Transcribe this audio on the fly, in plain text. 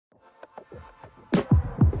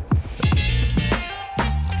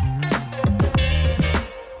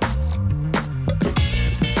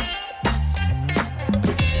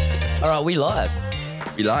All right, we live.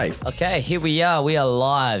 We live. Okay, here we are. We are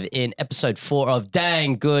live in episode 4 of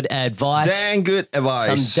Dang Good Advice. Dang good advice.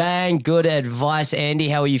 Some dang good advice. Andy,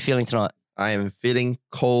 how are you feeling tonight? I am feeling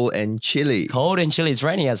cold and chilly. Cold and chilly. It's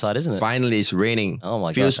raining outside, isn't it? Finally, it's raining. Oh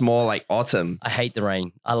my Feels gosh. more like autumn. I hate the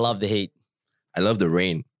rain. I love the heat. I love the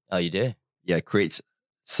rain. Oh, you do? Yeah, it creates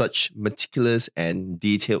such meticulous and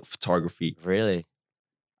detailed photography. Really?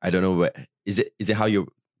 I don't know what is it how you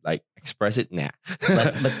like express it? Nah.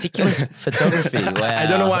 Meticulous photography. Wow. I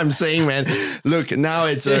don't know what I'm saying, man. Look, now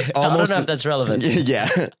it's I don't almost know if that's relevant. yeah.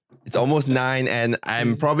 It's almost 9 and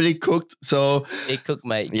I'm probably cooked. So Big cook,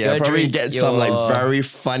 mate. yeah, Go probably drink get some like your very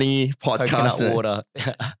funny podcast. coconut water.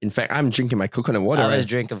 In fact, I'm drinking my coconut water. Have a Right?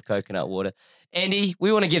 drink of coconut water. Andy,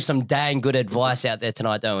 we want to give some dang good advice out there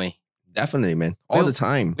tonight, don't we? Definitely, man. All We'll- the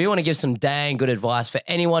time. We want to give some dang good advice for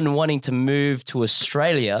anyone wanting to move to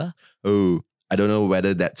Australia. Oh, I don't know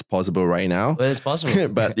whether that's possible right now. Well, it's possible.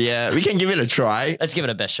 But yeah, we can give it a try. Let's give it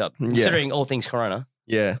a best shot, Yeah. considering all things Corona.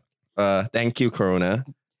 Yeah. Thank you, Corona.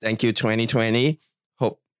 Thank you, 2020.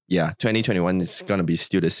 Hope, 2021 is gonna be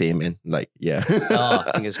still the same, man. Like, yeah. Oh,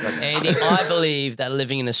 fingers crossed. Andy, I believe that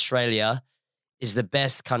living in Australia is the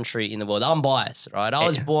best country in the world. I'm biased, right? I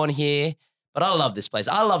was born here, but I love this place.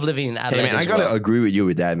 I love living in Hey Adelaide man, I as gotta well. agree with you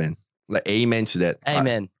with that, man. Like, amen to that.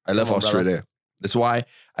 Amen. I love Come on, brother. Australia. That's why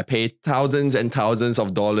I pay thousands and thousands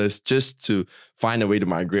of dollars just to find a way to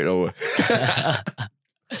migrate over.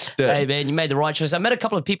 Hey, man, you made the right choice. I met a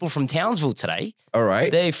couple of people from Townsville today. All right.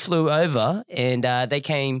 They flew over and they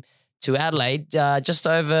came to Adelaide just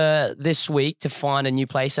over this week to find a new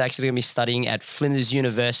place. They're actually going to be studying at Flinders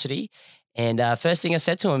University. And first thing I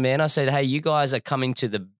said to them, man, I said, hey, you guys are coming to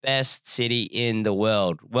the best city in the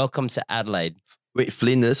world. Welcome to Adelaide. Wait,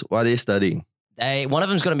 Flinders, what are they studying? One of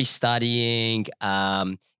them's going to be studying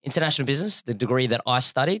international business, the degree that I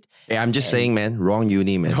studied. Hey, I'm just saying, man, wrong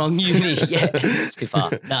uni, man. Wrong uni. Yeah, it's too far.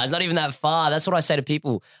 No, it's not even that far. That's what I say to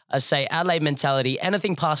people. I say Adelaide mentality,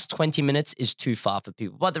 anything past 20 minutes is too far for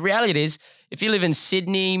people. But the reality is, if you live in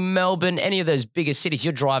Sydney, Melbourne, any of those bigger cities,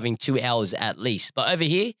 you're driving 2 hours at least. But over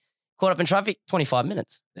here, caught up in traffic, 25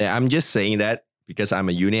 minutes. Yeah, I'm just saying that because I'm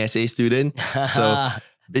a Uni SA student. So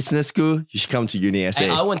business school, you should come to Uni SA. Hey,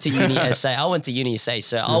 I went to Uni SA.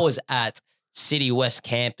 So I was at City West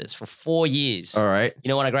campus for 4 years. All right. You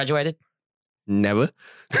know when I graduated? Never.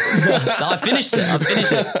 No, I finished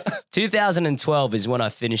it. 2012 is when I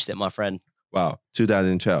finished it, my friend. Wow.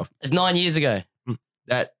 2012. It's 9 years ago.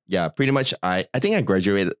 That, yeah, pretty much I think I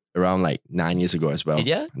graduated around like 9 years ago as well. Did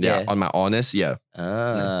you? Yeah. On my honors, yeah.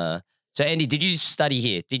 So Andy, did you study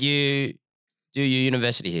here? Did you do your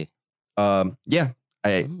university here? Yeah.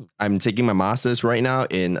 I'm taking my master's right now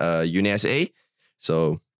in Uni SA.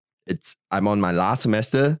 So I'm on my last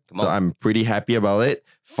semester. Come So on. I'm pretty happy about it.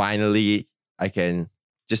 Finally, I can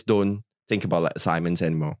just don't think about like assignments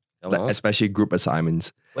anymore. Come Like, on. especially group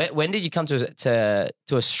assignments. When did you come to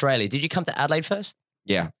Australia? Did you come to Adelaide first?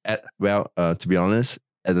 Yeah. To be honest,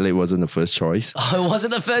 Adelaide wasn't the first choice. Oh, it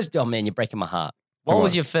wasn't the first. Oh man, you're breaking my heart. What Come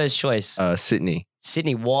was on. your first choice? Sydney.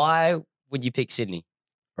 Sydney. Why would you pick Sydney?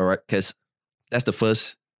 All right, because that's the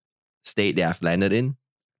first state that I've landed in.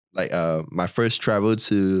 Like my first travel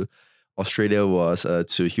to Australia was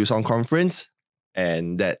to Hillsong Conference,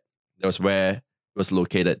 and that was where it was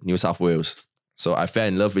located, New South Wales. So I fell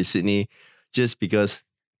in love with Sydney just because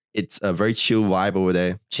it's a very chill vibe over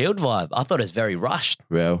there. Chilled vibe. I thought it was very rushed.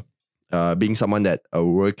 Well, being someone that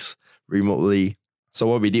works remotely, so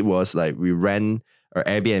what we did was like we ran our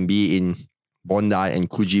Airbnb in Bondi and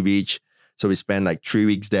Coogee Beach. So we spent like 3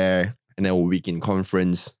 weeks there and then a week in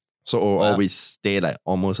conference. So Wow. always stay like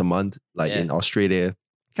almost a month, like Yeah. in Australia.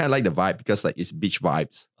 Kind of like the vibe because like it's beach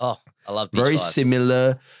vibes. Oh, I love beach Very vibe.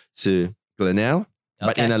 similar to Glenelg,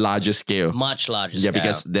 but Okay. in a larger scale. Much larger Yeah, scale.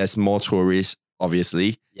 because there's more tourists,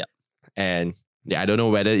 obviously. Yep. And yeah, I don't know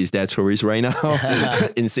whether is there tourists right now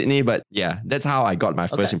in Sydney, but yeah, that's how I got my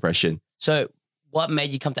first Okay. impression. So what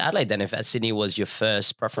made you come to Adelaide then if Sydney was your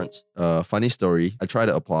first preference? Funny story. I tried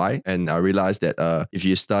to apply and I realized that if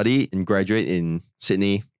you study and graduate in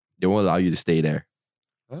Sydney, they won't allow you to stay there.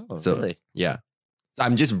 Oh, So- really? Yeah.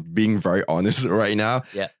 I'm just being very honest right now.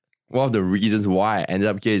 Yeah. One of the reasons why I ended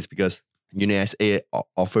up here is because UniSA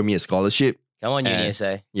offered me a scholarship. Come on, And-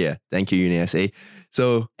 UniSA. Yeah, thank you, UniSA.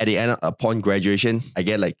 So at the end, upon graduation, I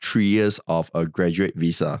get like 3 years of a graduate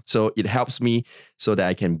visa. So it helps me so that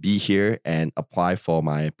I can be here and apply for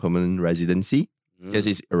my permanent residency because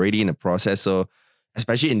it's already in the process. So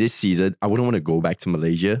especially in this season, I wouldn't want to go back to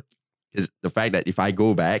Malaysia because the fact that if I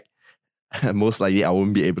go back, most likely I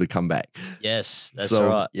won't be able to come back. Yes, that's so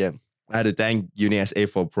right. yeah, I had to thank UniSA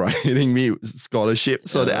for providing me with scholarship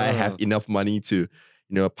so that I have Oh. enough money to,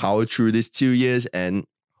 power through these 2 years and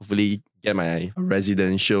hopefully get my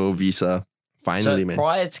residential visa finally, So man.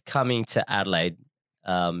 prior to coming to Adelaide,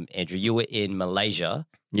 Andrew, you were in Malaysia.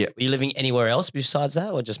 Yeah. Were you living anywhere else besides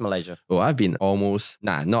that or just Malaysia? Well, I've been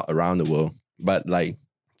not around the world, but like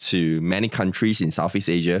to many countries in Southeast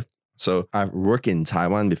Asia. So I've worked in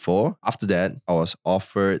Taiwan before. After that, I was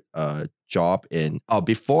offered a job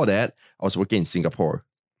before that, I was working in Singapore.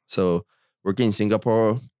 So working in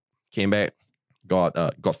Singapore, came back, got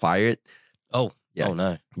fired, Oh, Yeah. oh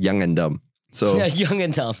no. young and dumb. So, Yeah, young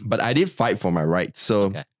and dumb. but I did fight for my rights. So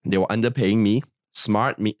Okay. they were underpaying me,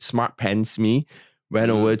 smart pants me, went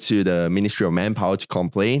Mhm. over to the Ministry of Manpower to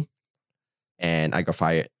complain, and I got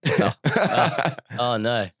fired. Oh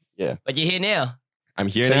no. Yeah. But you're here now. I'm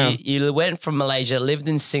here So now. you went from Malaysia, lived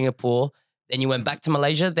in Singapore, then you went back to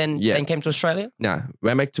Malaysia, then came to Australia? Nah,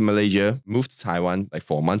 went back to Malaysia, moved to Taiwan like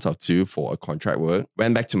for a month or two for a contract work.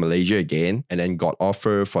 Went back to Malaysia again, and then got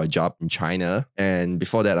offered for a job in China. And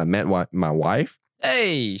before that, I met my wife,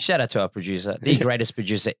 Hey, shout out to our producer, the greatest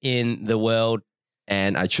producer in the world.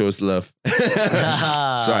 and I chose love.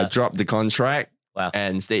 So I dropped the contract Wow.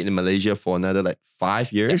 and stayed in Malaysia for another like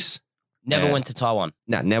 5 years. Never Yeah. went to Taiwan.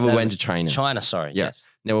 Nah, never No, went to China. China, sorry. Yeah. Yes.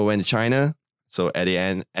 Never went to China. So at the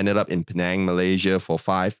end, ended up in Penang, Malaysia for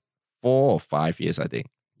 4 or 5 years, I think.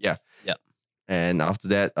 Yeah. Yeah. And after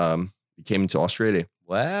that, we came to Australia.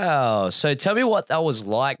 Wow. So tell me what that was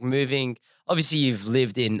like moving. Obviously, you've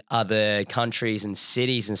lived in other countries and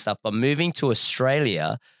cities and stuff, but moving to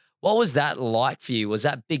Australia, what was that like for you? Was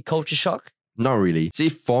that big culture shock? Not really. See,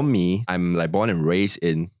 for me, I'm like born and raised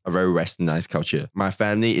in a very westernized culture. My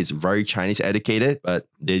family is very Chinese educated, but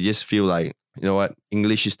they just feel like, you know what,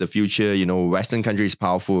 English is the future, Western country is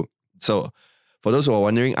powerful. So for those who are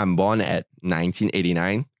wondering, I'm born at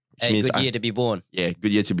 1989, which A means good year to be born. yeah,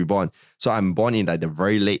 good year to be born. So I'm born in like the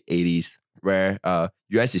very late 80s, where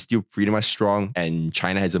US is still pretty much strong and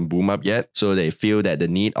China hasn't boomed up yet. So they feel that the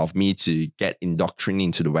need of me to get indoctrinated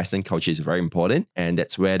into the Western culture is very important. And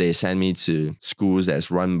that's where they send me to schools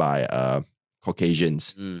that's run by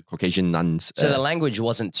Caucasians, Mm. Caucasian nuns. So the language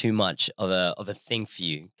wasn't too much of a thing for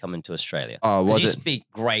you coming to Australia. 'Cause was you it? speak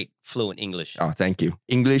great fluent English. Oh, thank you.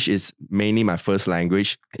 English is mainly my first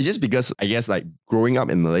language. It's just because I guess like growing up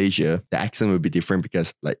in Malaysia, the accent would be different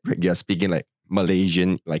because like you're speaking like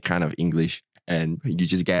Malaysian, like kind of English, and you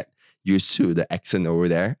just get used to the accent over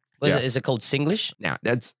there. Is it called Singlish? Now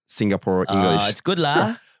that's Singapore English, It's good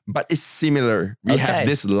la. but it's similar. We Okay. have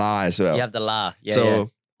this la as well. You have the la. Yeah, so yeah.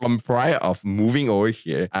 on prior of moving over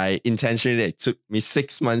here, it took me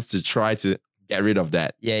 6 months to try to get rid of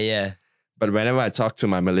that. Yeah, yeah. But whenever I talk to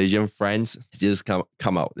my Malaysian friends, it just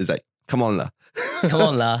come out. It's like, come on lah. Come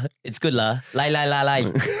on, la. It's good, la. Lay, lay, lay,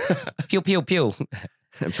 lay. Pew, pew, pew.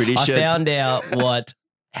 I'm pretty I sure. found out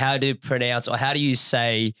how to pronounce or how do you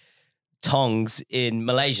say tongs in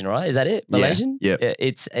Malaysian, right? Is that it? Yeah, Malaysian? yep. Yeah,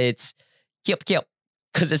 it's kiep, kiep.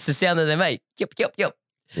 Because it's the sound that they make. Kiep, kiep, kiep.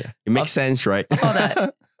 Yeah, it makes sense, right? I found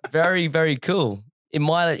that very, very cool. In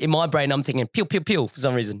my brain, I'm thinking pew, pew, pew for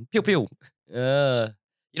some reason. Pew, pew.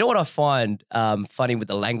 You know what I find funny with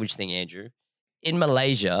the language thing, Andrew? In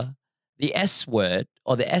Malaysia, the S word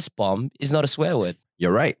or the S bomb is not a swear word.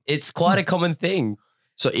 You're right. It's quite a common thing.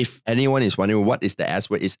 So if anyone is wondering what is the S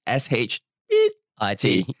word, it's SH.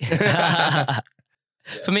 IT.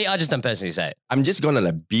 For me, I just don't personally say I'm just gonna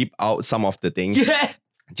like beep out some of the things it. Yeah.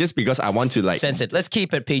 just because I want to like Censored. Let's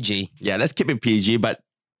keep it PG. yeah, let's keep it PG, but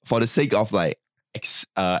for the sake of like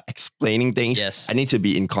explaining things, Yes. I need to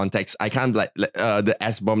be in context. I can't like the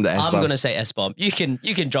S bomb, the S I'm bomb. gonna say S bomb. You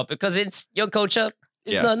can drop it because it's your culture.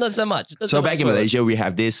 It's Yeah. not so much. Not So much back in swear. Malaysia, we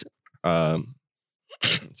have this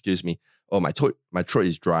excuse me. Oh, my throat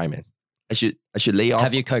is dry, man. I should lay off.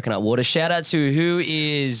 Have your coconut water. Shout out to who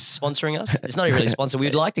is sponsoring us. It's not really sponsored.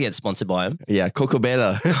 We'd like to get sponsored by him. Yeah, Coco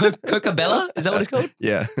Bella. Coca Bella? Is that what it's called?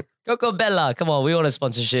 Yeah. Coco Bella. Come on, we want a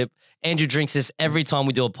sponsorship. Andrew drinks this every time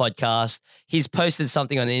we do a podcast. He's posted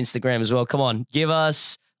something on Instagram as well. Come on, give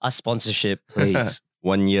us a sponsorship, please.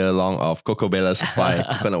 1 year long of Coco Bella supply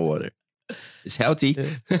coconut water. It's healthy.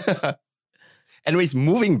 Anyways,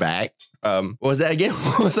 moving back. What was that again?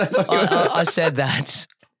 What was I talking about? I said that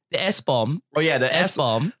the S bomb, Oh yeah, the S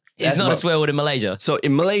bomb is not S-bomb. a swear word in Malaysia. So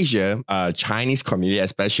in Malaysia, Chinese community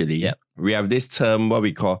especially, Yep. we have this term what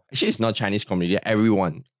we call, actually it's not Chinese community,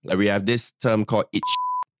 everyone. Like we have this term called it.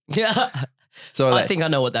 Yeah, So I like, think I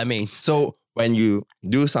know what that means. so when you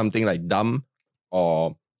do something like dumb,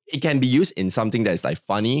 or it can be used in something that's like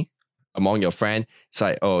funny among your friend. It's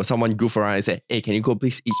like, oh, someone goof around and say, hey, can you go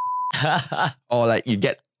please eat? Or like you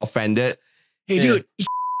get offended. Hey Yeah. dude, eat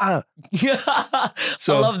 "Ah." I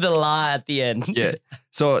So- love the lie at the end. Yeah.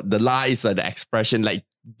 So the la is like the expression, like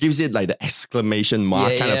gives it like the exclamation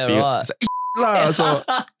mark Yeah, kind yeah, of feel. right. It's like,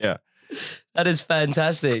 lah. So yeah. That is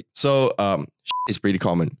fantastic. So is pretty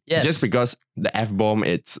common. Yes. Just because the F bomb,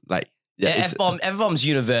 it's like Yeah, it's, F-bomb's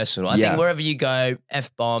universal. I Yeah. think wherever you go,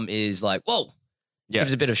 F-bomb is like, whoa. Yeah.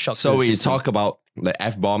 Gives a bit of shock So to the when you system. talk about the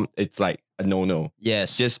F bomb, it's like a no.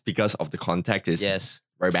 Yes. Just because of the context is yes.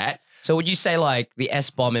 very bad. So would you say like the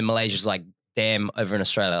S-bomb in Malaysia is like damn over in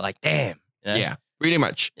Australia? Like damn. you know? Yeah, pretty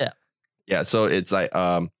much. Yeah. Yeah. So it's like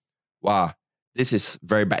wow, this is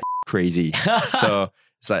very bad crazy. So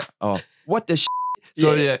it's like, oh, what the shit?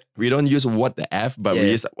 So Yeah. yeah, we don't use what the F, but we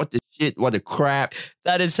Yeah. use like, what the shit, what the crap.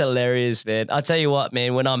 That is hilarious, man. I'll tell you what,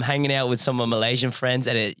 man, when I'm hanging out with some of my Malaysian friends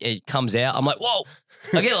and it comes out, I'm like, whoa.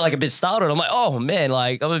 I get like a bit startled. I'm like, oh man,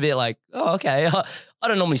 like I'm a bit like, oh, okay. I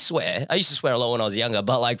don't normally swear. I used to swear a lot when I was younger,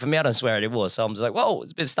 but like for me, I don't swear anymore. So I'm just like, whoa,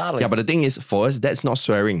 it's a bit startling. Yeah, but the thing is, for us, that's not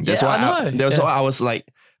swearing. That's Yeah, why I know. that's Yeah. why I was like,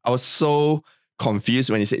 I was so confused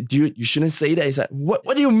when he said, dude, you shouldn't say that. He's like,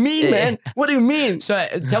 what do you mean, Yeah. man? What do you mean? So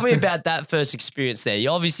tell me about that first experience there. You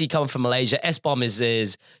obviously come from Malaysia. S-bomb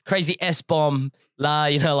is crazy S-bomb, la,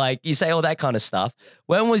 you know, like you say all that kind of stuff.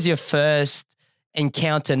 When was your first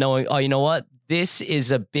encounter knowing, oh, you know what? This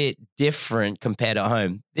is a bit different compared to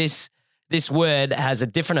home. This word has a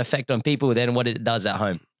different effect on people than what it does at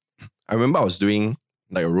home. I remember I was doing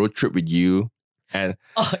like a road trip with you and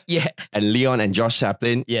Oh, yeah. Leon and Josh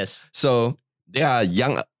Chaplin. Yes. So they are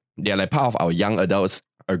like part of our young adults,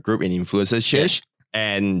 a group in influencers church,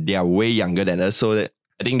 and they are way younger than us. So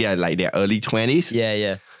I think they are like their early 20s. Yeah,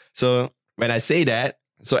 yeah. So when I say that,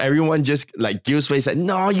 so everyone just like gives face like,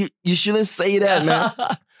 no, you shouldn't say that, man.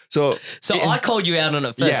 So So Yeah. I called you out on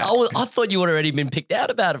it first. Yeah. I thought you would already been picked out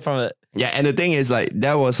about it from it. yeah, and the thing is like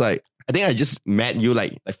that was like I think I just met you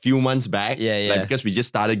like a few months back. Yeah, yeah. Like because we just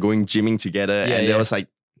started going gymming together, Yeah, and yeah. that was like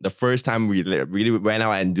the first time we like, really went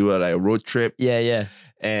out and do a road trip. Yeah, yeah.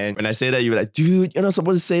 And when I say that, you were like, dude, you're not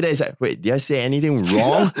supposed to say that. It's like, wait, did I say anything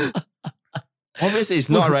wrong? Obviously, it's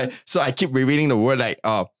not right. So I keep repeating the word like,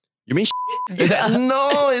 oh, you mean shit? It's like,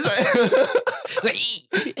 no. It's like,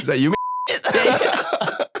 it's like you mean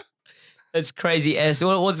shit? That's crazy S.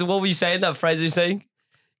 What were you saying? That phrase you're saying?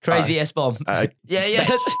 Crazy S bomb. Yeah, yeah.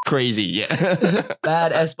 That's Crazy, yeah.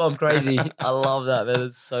 bad S bomb crazy. I love that, man.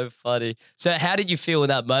 It's so funny. So how did you feel in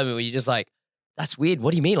that moment where you just like, that's weird.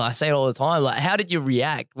 What do you mean? Like, I say it all the time. Like, how did you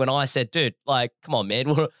react when I said, dude, like, come on,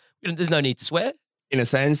 man. There's no need to swear. In a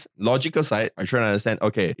sense, logical side, I try to understand,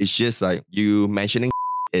 okay, it's just like you mentioning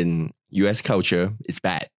in US culture is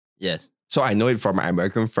bad. Yes. So I know it from my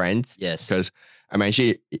American friends Yes. because I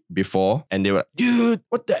mentioned it before and they were like, dude,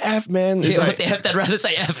 what the F, man? It's Yeah, like, what the F? I'd rather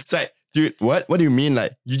say F. it's like, dude, what do you mean?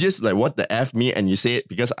 Like, you just like, what the F me and you say it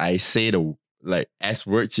because I say the like S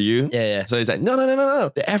word to you. Yeah, So it's like, no.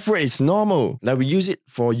 The F word is normal. Like, we use it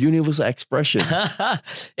for universal expression. yeah.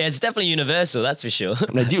 It's definitely universal. That's for sure.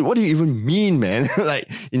 I'm like, dude, what do you even mean, man?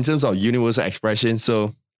 Like, in terms of universal expression.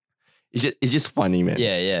 So it's just funny, man.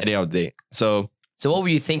 Yeah, yeah. At the end of the day. So So what were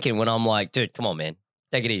you thinking when I'm like, dude, come on, man.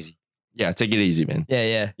 Take it easy. yeah, take it easy, man. Yeah,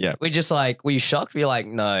 yeah. Yeah. We're just like, were you shocked? We're like,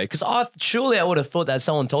 no. Because surely I would have thought that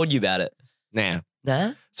someone told you about it. Nah.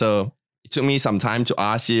 Nah? So it took me some time to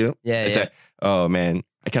ask you. Yeah, It's yeah. like, oh man,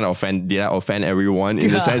 did I offend everyone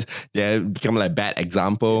in the sense they become like bad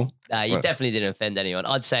example? Nah, you Well- definitely didn't offend anyone.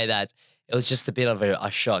 I'd say that it was just a bit of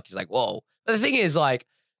a shock. It's like, whoa. But the thing is, like,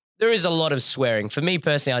 there is a lot of swearing. For me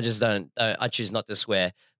personally, I just don't, I choose not to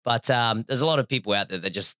swear. But there's a lot of people out there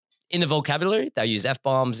that just, in the vocabulary, they'll use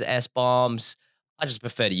F-bombs, S-bombs. I just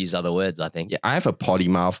prefer to use other words, I think. Yeah, I have a potty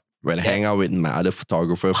mouth when I hang out with my other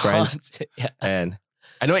photographer friends. yeah. And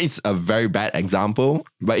I know it's a very bad example,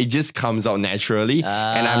 but it just comes out naturally.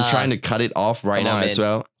 And I'm trying to cut it off right come on, now as man.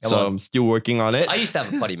 well. Come So on. I'm still working on it. I used to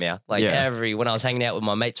have a potty mouth. Like Yeah. when I was hanging out with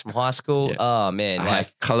my mates from high school. Yeah. Oh, man. I like,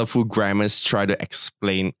 have colorful grammars try to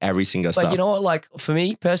explain every single but stuff. you know what? Like for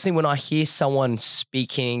me personally, when I hear someone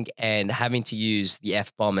speaking and having to use the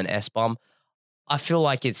F-bomb and S-bomb, I feel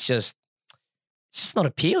like it's just not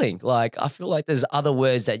appealing. Like I feel like there's other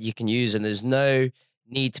words that you can use and there's no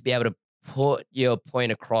need to be able to put your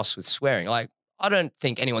point across with swearing. Like I don't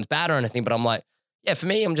think anyone's bad or anything, but I'm like, yeah, for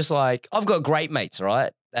me, I'm just like, I've got great mates,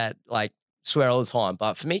 right? That like swear all the time.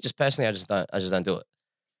 But for me, just personally, I just don't do it.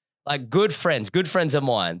 Like good friends of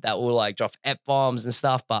mine that will like drop F-bombs and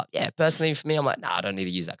stuff. But yeah, personally for me, I'm like, nah, I don't need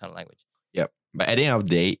to use that kind of language. Yep. But at the end of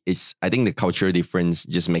the day, I think the cultural difference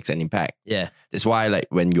just makes an impact. Yeah. That's why like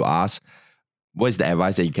when you ask, what is the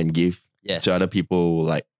advice that you can give Yeah. to other people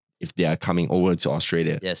like if they are coming over to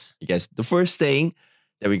Australia? Yes. Because the first thing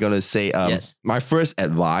that we're gonna say. Yes. My first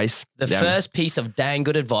advice. The first piece of dang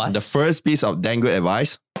good advice. The first piece of dang good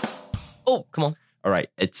advice. Oh, come on. All right,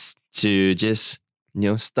 it's to just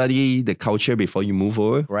study the culture before you move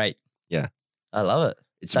over. Great. Yeah. I love it.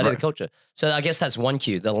 It's Study ver- the culture. So I guess that's one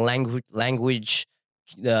cue. The language,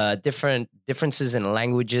 different differences in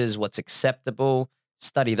languages, what's acceptable.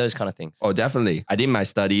 Study those kind of things. Oh, definitely. I did my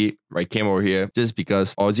study. I came over here just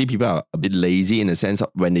because Aussie people are a bit lazy in the sense of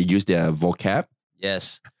when they use their vocab.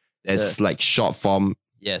 Yes. There's like short form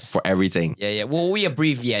Yes. for everything. Yeah. Well, we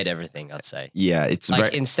abbreviate everything, I'd say. Yeah, it's Like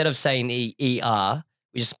very. instead of saying ER,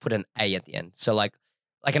 we just put an A at the end. So like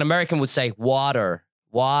an American would say water,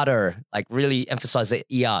 like really emphasize the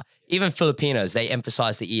ER. Even Filipinos, they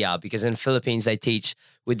emphasize the ER because in Philippines they teach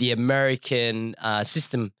with the American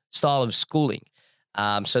system style of schooling.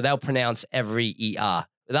 So they'll pronounce every ER.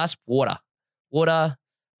 But that's water,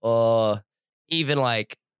 or even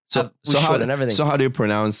like So short and everything. how do you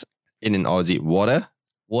pronounce in an Aussie? Water?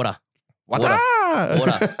 Water. Water.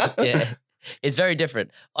 Yeah, it's very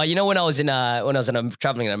different. You know, when I was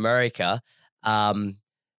traveling in America,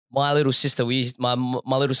 my little sister, my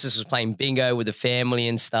little sister was playing bingo with the family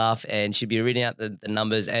and stuff, and she'd be reading out the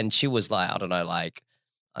numbers, and she was like, I don't know, like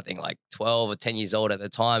I think like 12 or 10 years old at the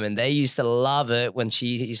time, and they used to love it when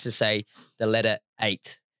she used to say the letter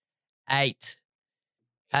 8. How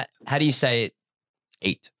do you say it?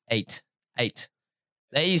 8.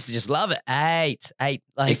 They used to just love it. 8.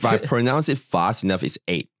 Like If I pronounce it fast enough, it's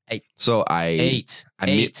 8. 8. So I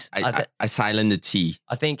silent the T.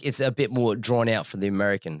 I think it's a bit more drawn out for the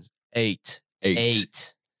Americans. 8.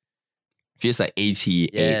 8. Feels like 80.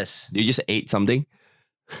 Yes. Do you just ate something?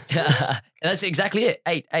 That's exactly it.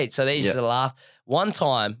 8. So they used to laugh. One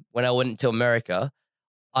time when I went to America,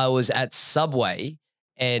 I was at Subway,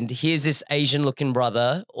 and here's this Asian looking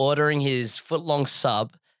brother ordering his foot-long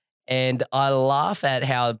sub. And I laugh at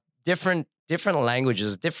how different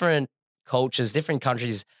languages, different cultures, different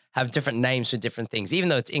countries have different names for different things, even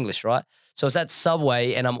though it's English, right? So it's at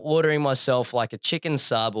Subway, and I'm ordering myself like a chicken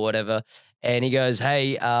sub or whatever. And he goes,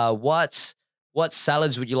 hey, what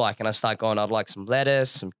salads would you like? And I start going, I'd like some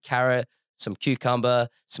lettuce, some carrot, some cucumber,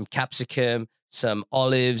 some capsicum, some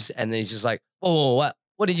olives. And then he's just like, oh,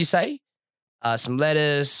 what did you say? Some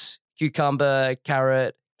lettuce, cucumber,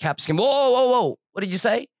 carrot, capsicum. Whoa. What did you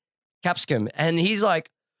say? Capsicum. And he's like,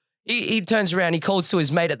 he turns around, he calls to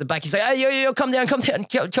his mate at the back. He's like, hey, yo, come down. Come check.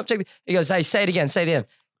 He goes, hey, say it again.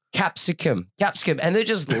 Capsicum. And they're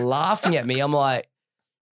just laughing at me. I'm like,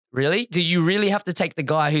 really? Do you really have to take the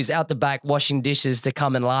guy who's out the back washing dishes to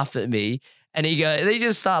come and laugh at me? And they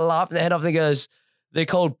just start laughing their head off. And he goes, they're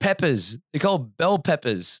called peppers. They're called bell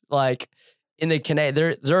peppers. Like in the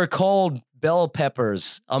Canadian, they're called bell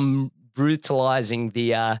peppers. I'm brutalizing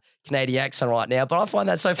the Canadian accent right now, but I find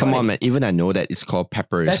that so funny. Come on, man. Even I know that it's called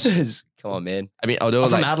peppers. Peppers. Come on, man. I mean, although I'm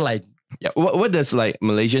from Adelaide. Yeah. What does like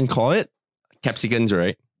Malaysian call it? Capsicums,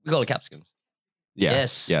 right? We call it capsicums. Yeah.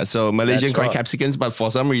 Yes. Yeah. So Malaysian That's call it right. capsicums, but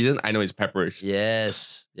for some reason I know it's peppers.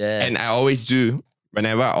 Yes. Yeah. And I always do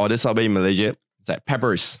whenever I order Subway in Malaysia, it's like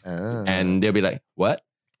peppers. And they'll be like, what?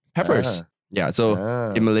 Peppers. Yeah.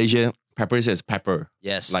 So in Malaysia, peppers is pepper.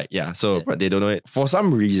 Yes. Like, yeah. So, but they don't know it. For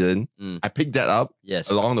some reason, I picked that up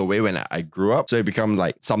yes. along the way when I grew up. So it become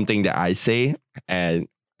like something that I say. And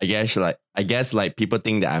I guess like people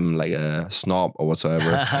think that I'm like a snob or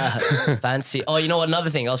whatsoever. Fancy. Oh, you know what? Another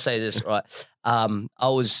thing, I'll say this, right? I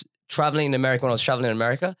was traveling in America when I was traveling in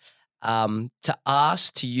America. To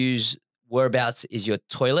ask to use whereabouts is your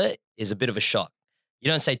toilet is a bit of a shock. You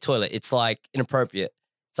don't say toilet. It's like inappropriate.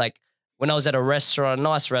 It's like when I was at a restaurant, a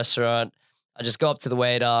nice restaurant, I just go up to the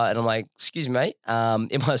waiter and I'm like, excuse me, mate,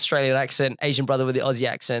 in my Australian accent, Asian brother with the Aussie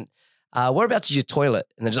accent, whereabouts is your toilet?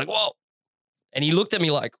 And they're just like, whoa. And he looked at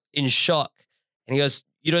me like in shock. And he goes,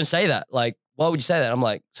 you don't say that. Like, why would you say that? I'm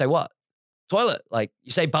like, say what? Toilet. Like,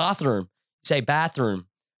 you say bathroom. You say bathroom.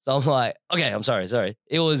 So I'm like, okay, I'm sorry.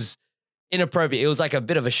 It was inappropriate. It was like a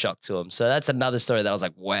bit of a shock to him. So that's another story that I was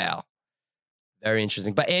like, wow, very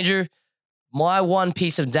interesting. But Andrew, my one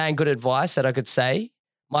piece of dang good advice that I could say,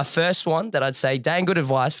 my first one that I'd say, dang good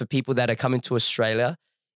advice for people that are coming to Australia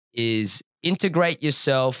is integrate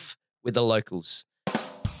yourself with the locals.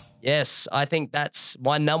 Yes, I think that's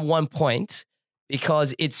my number one point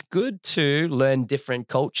because it's good to learn different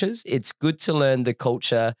cultures. It's good to learn the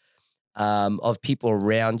culture of people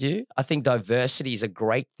around you. I think diversity is a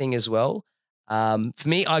great thing as well. For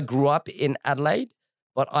me, I grew up in Adelaide,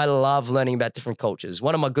 but I love learning about different cultures.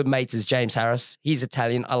 One of my good mates is James Harris. He's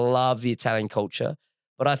Italian. I love the Italian culture.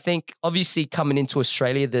 But I think obviously coming into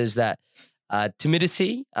Australia, there's that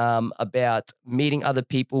timidity about meeting other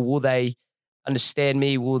people. Will they understand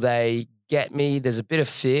me? Will they get me. There's a bit of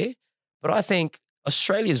fear, but I think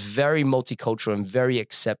Australia is very multicultural and very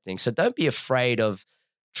accepting. So don't be afraid of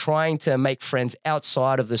trying to make friends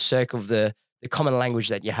outside of the circle of the common language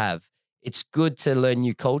that you have. It's good to learn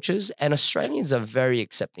new cultures, and Australians are very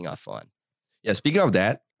accepting, I find. Yeah, speaking of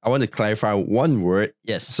that, I want to clarify one word.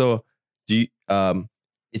 Yes. So do you,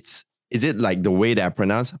 is it like the way that I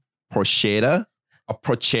pronounce prosciutto or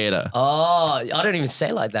prosciutto? Oh, I don't even say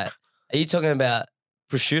it like that. Are you talking about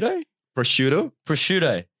prosciutto? Prosciutto?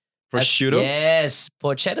 Prosciutto. Prosciutto? Yes.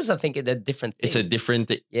 Porchettas, I think, are a different thing. It's a different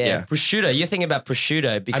thing. Yeah. Prosciutto. You're thinking about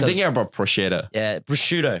prosciutto because I'm thinking about prosciutto. yeah,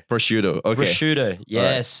 prosciutto. Prosciutto. Okay. Prosciutto.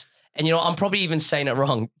 Yes. And you know, I'm probably even saying it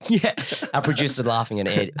wrong. Yeah. Our producer's laughing at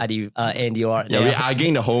Andy right Yeah, now. we're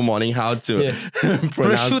arguing the whole morning how to Yeah.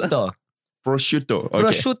 pronounce Prosciutto. prosciutto. Okay.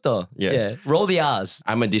 Prosciutto. Yeah. Yeah. Roll the R's.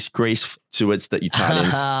 I'm a disgrace towards the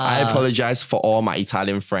Italians. I apologize for all my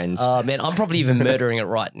Italian friends. Oh man, I'm probably even murdering it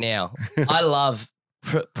right now. I love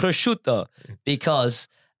prosciutto because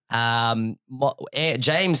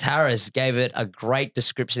James Harris gave it a great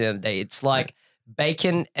description the other day. It's like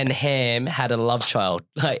bacon and ham had a love child.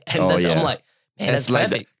 Like, and I'm like, man, that's like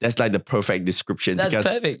perfect. that's like the perfect description That's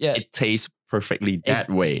because perfect. Yeah. it tastes perfectly that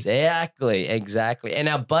way. Exactly. And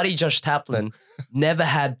our buddy Josh Taplin never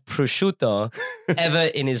had prosciutto ever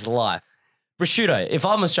in his life. Prosciutto. If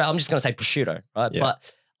I'm Australian, I'm just going to say prosciutto, right? Yeah.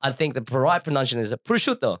 But I think the right pronunciation is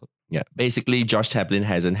prosciutto. Yeah. Basically, Josh Taplin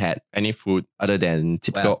hasn't had any food other than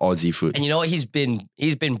typical Aussie food. And you know what? He's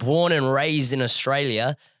been born and raised in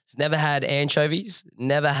Australia. He's never had anchovies,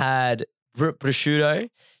 never had prosciutto.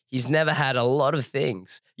 He's never had a lot of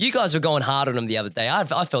things. You guys were going hard on him the other day.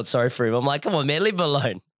 I felt sorry for him. I'm like, come on, man, leave him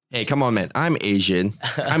alone. Hey, come on, man. I'm Asian.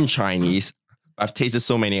 I'm Chinese. I've tasted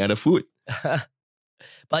so many other food.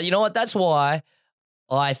 But you know what? That's why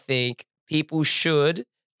I think people should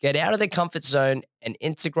get out of their comfort zone and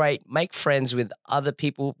integrate, make friends with other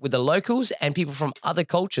people, with the locals and people from other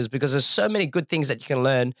cultures, because there's so many good things that you can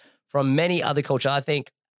learn from many other cultures. I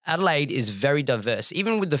think Adelaide is very diverse,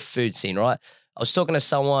 even with the food scene, right? I was talking to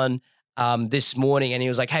someone this morning and he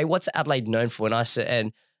was like, hey, what's Adelaide known for? And I said,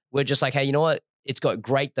 and we're just like, hey, you know what? It's got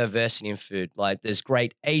great diversity in food. Like there's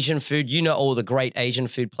great Asian food. You know all the great Asian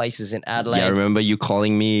food places in Adelaide. Yeah, I remember you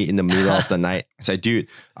calling me in the middle of the night. I said, dude,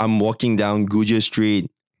 I'm walking down Guja Street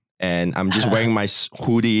and I'm just wearing my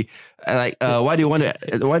hoodie. And like, why do you want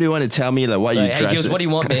to tell me like what you hey, dress? Gilles, what do you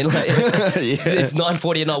want, man? Like, it's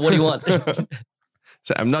 9:40 at night. What do you want?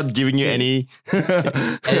 So I'm not giving you any.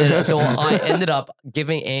 And so I ended up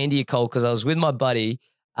giving Andy a call because I was with my buddy,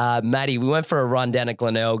 Matty. We went for a run down at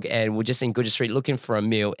Glenelg and we're just in Goodger Street looking for a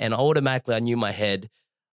meal. And automatically I knew in my head,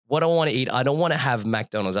 what I want to eat, I don't want to have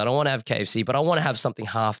McDonald's. I don't want to have KFC, but I want to have something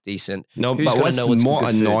half decent. No, Who's but gonna what's know what's more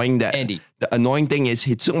good food? annoying that Andy. the annoying thing is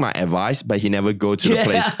he took my advice, but he never go to the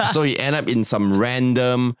place. So he ended up in some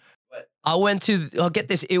random. I went to, I'll get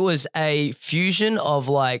this. It was a fusion of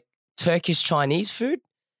like Turkish Chinese food.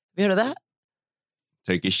 Have you heard of that?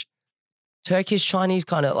 Turkish Chinese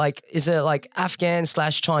kind of like, is it like Afghan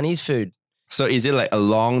 / Chinese food? So is it like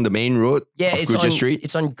along the main road? Yeah, of it's Guja on Street.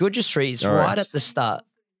 It's on Goodger Street. It's All right right. at the start.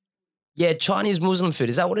 Yeah, Chinese Muslim food.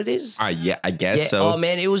 Is that what it is? Yeah, I guess Yeah. so. Oh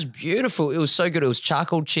man, it was beautiful. It was so good. It was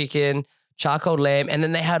charcoal chicken, charcoal lamb, and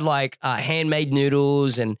then they had like handmade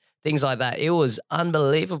noodles and things like that. It was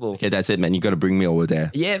unbelievable. Okay, that's it, man. You got to bring me over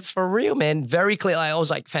there. Yeah, for real, man. Very clear. I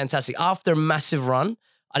was like, fantastic. After a massive run,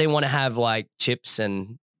 I didn't want to have like chips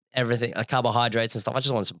and everything, carbohydrates and stuff. I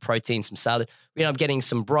just wanted some protein, some salad. We ended up getting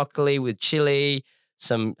some broccoli with chili,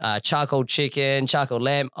 some charcoal chicken, charcoal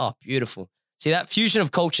lamb. Oh, beautiful. See that fusion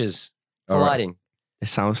of cultures All right. colliding. It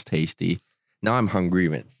sounds tasty. Now I'm hungry,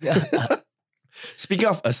 man. Speaking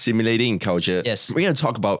of assimilating culture, Yes. we're going to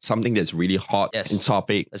talk about something that's really hot Yes. in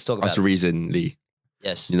topic Let's talk about us it. recently.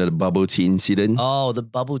 Yes. You know, the bubble tea incident. Oh, the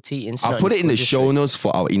bubble tea incident. I'll put it in the Goodger show Street. notes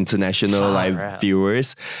for our international Far live out.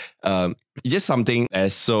 viewers. Just something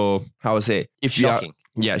that's so, how to say, if Shocking.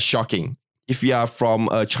 you are, shocking. If you are from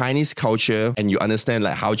a Chinese culture and you understand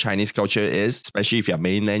like how Chinese culture is, especially if you're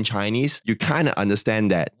mainland Chinese, you kind of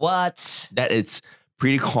understand that What? it's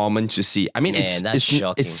pretty common to see. I mean, Man, that's it's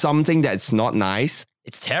shocking. it's something that's not nice.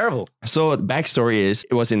 It's terrible. So the backstory is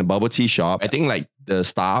it was in a bubble tea shop. I think like the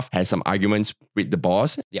staff had some arguments with the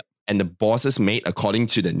boss. Yep. And the boss's mate, according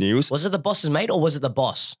to the news, Was it the boss's mate or was it the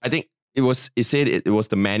boss? I think it said it was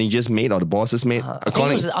the manager's mate or the boss's mate. I think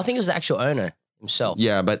it was the actual owner himself.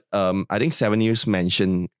 Yeah, but I think 7 News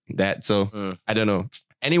mentioned that. So Mm. I don't know.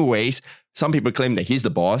 Anyways, some people claim that he's the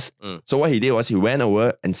boss. Mm. So what he did was he went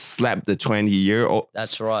over and slapped the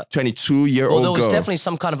That's right. 22-year-old Well, there was girl. definitely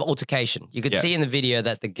some kind of altercation. You could Yeah. see in the video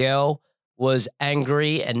that the girl was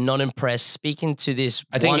angry and not impressed, speaking to this.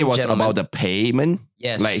 I think one it was gentleman. about the payment.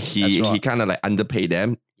 Yes, Like that's he right. kind of like underpaid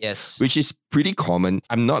them, Yes. which is pretty common.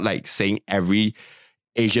 I'm not like saying every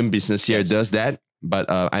Asian business here Yes. does that, but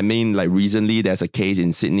I mean like recently there's a case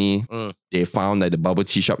in Sydney. Mm. They found that the bubble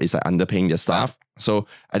tea shop is like underpaying their staff. So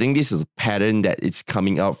I think this is a pattern that it's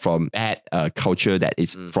coming out from bad culture that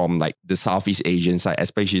is from like the Southeast Asian side,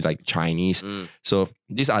 especially like Chinese. Mm. So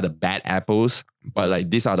these are the bad apples, but like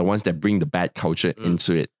these are the ones that bring the bad culture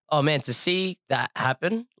into it. Oh man, to see that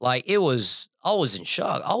happen, like I was in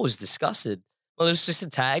shock. I was disgusted. Well, it was just to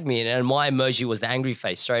tag me, and my emoji was the angry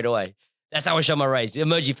face straight away. That's how I show my rage, the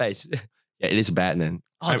emoji face. Yeah, it is bad, man.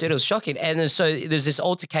 Oh, dude, it was shocking. And then, so there's this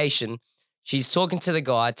altercation. She's talking to the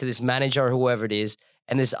guy, to this manager or whoever it is,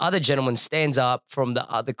 and this other gentleman stands up from the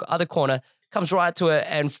other corner, comes right to her,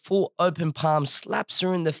 and full open palm slaps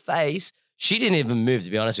her in the face. She didn't even move, to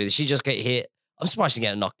be honest with you. She just got hit. I'm surprised she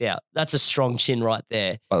got knocked out. That's a strong chin right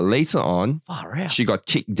there. But later on, Far out. she got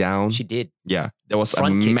kicked down. She did. Yeah, there was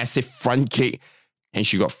Front a kick. massive front kick, and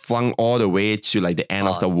she got flung all the way to like the end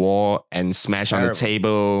of Oh, the wall and smashed on the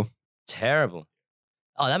terrible. table. Terrible.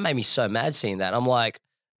 Oh, that made me so mad seeing that. I'm like,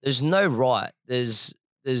 there's no right. There's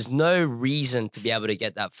no reason to be able to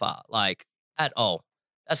get that far, like at all.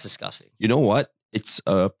 That's disgusting. You know what? It's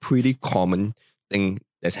a pretty common thing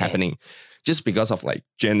that's Man. happening. Just because of like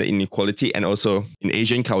gender inequality, and also in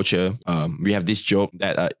Asian culture, we have this joke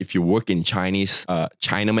that if you work in Chinese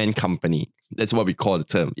Chinaman company, that's what we call the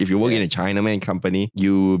term. If you work in a Chinaman company,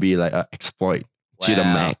 you will be like exploit to the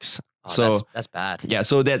Wow. max. Oh, So that's bad. yeah,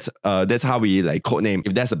 so that's how we like codename.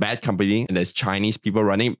 If there's a bad company and there's Chinese people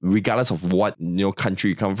running, regardless of what country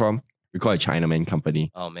you come from, we call it Chinaman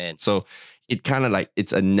company. Oh man. So it kind of like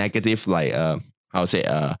it's a negative like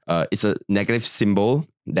it's a negative symbol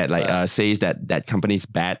that like Right. says that company is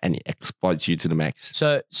bad and it exploits you to the max.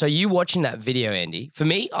 So you watching that video, Andy? For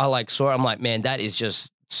me, I like saw it. I'm like, man, that is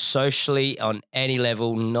just socially on any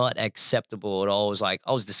level not acceptable at all. I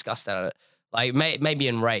was disgusted at it. Like maybe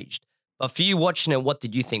enraged. But for you watching it, what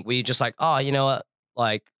did you think? Were you just like, oh, you know what?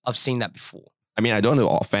 Like I've seen that before. I mean, I don't want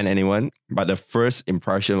to offend anyone, but the first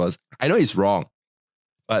impression was I know it's wrong,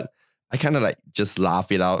 but I kind of like just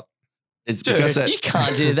laugh it out. It's Dude, because you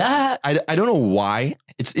can't do that. I don't know why.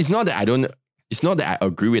 It's not that I don't. It's not that I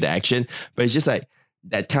agree with the action, but it's just like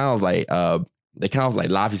that kind of like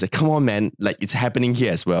laugh. Is like, come on, man! Like it's happening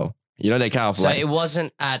here as well. You know that kind of So like. it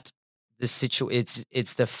wasn't at the situation.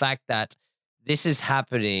 It's the fact that this is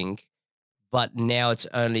happening, but now it's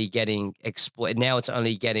only getting exploited. Now it's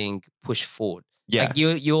only getting pushed forward. Yeah. Like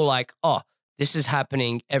you're like, oh, this is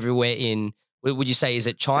happening everywhere in. Would you say is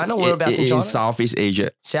it China? Whereabouts in China? Southeast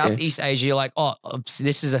Asia. Southeast Asia. You're like, oh,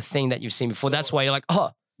 this is a thing that you've seen before. That's why you're like,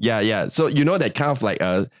 oh, Yeah. So you know that kind of like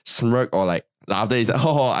smirk or like laughter is like,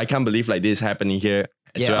 oh, I can't believe like this is happening here.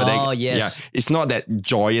 Yeah, So I think, oh, yes. Yeah, it's not that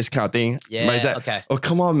joyous kind of thing. yeah, But it's like, okay. oh,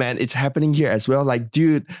 come on, man. It's happening here as well. Like,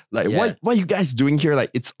 dude, like Yeah. what are you guys doing here?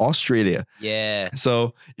 Like, it's Australia. Yeah.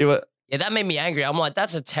 So it was, Yeah, that made me angry. I'm like,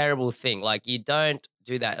 that's a terrible thing. Like, you don't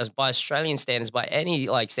do that as by Australian standards, by any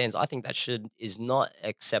like standards. I think that is not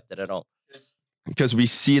accepted at all. because we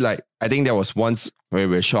see like, I think there was once where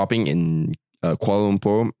we were shopping in Kuala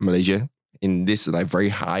Lumpur, Malaysia, in this like very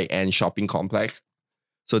high-end shopping complex.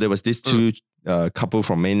 So there was this two couple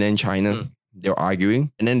from mainland China. They were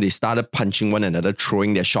arguing, and then they started punching one another,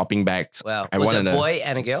 throwing their shopping bags. Wow. at Was one it a another. boy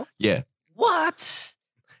and a girl? Yeah, What?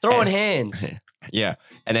 Throwing hands. yeah.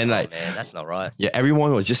 And then Oh, like, man, that's not right. yeah,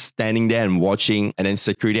 everyone was just standing there and watching, and then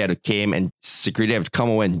security had to came and security had to come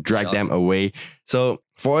over and drag Sure. them away. So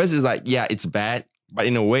for us, it's like, yeah, it's bad, but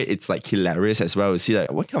in a way, it's like hilarious as well to see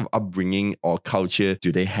like what kind of upbringing or culture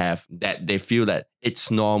do they have that they feel that it's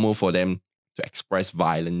normal for them to express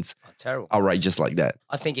violence Oh, terrible. outright just like that.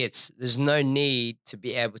 I think there's no need to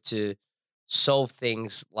be able to solve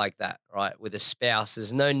things like that, right? With a spouse,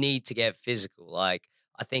 there's no need to get physical. Like,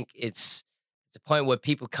 I think it's a point where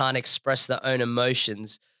people can't express their own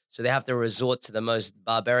emotions, so they have to resort to the most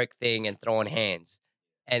barbaric thing and throwing hands.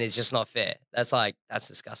 And it's just not fair. That's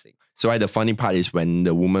disgusting. So the funny part is when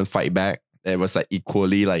the woman fight back, it was like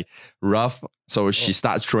equally like rough. So she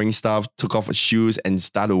starts throwing stuff, took off her shoes, and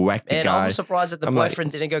started to whack the Man, guy. I'm surprised that the I'm like-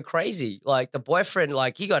 boyfriend didn't go crazy. Like the boyfriend,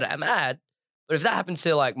 like he got mad. But if that happened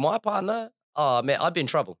to like my partner, oh man, I'd be in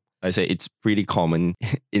trouble. I say it's pretty common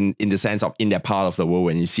in the sense of in that part of the world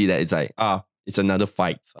when you see that it's like, it's another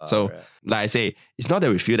fight. So Far out. like I say, it's not that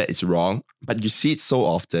we feel that it's wrong, but you see it so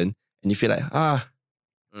often and you feel like,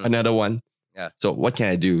 another one. Yeah. So what can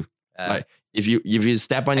I do? Like if you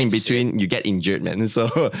step on Hate in to see between, you get injured, man. So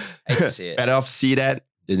Hate to see it. better off see that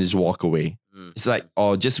than just walk away. It's like,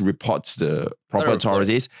 or just reports the proper report it.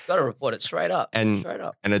 authorities. Got to report it straight up. And straight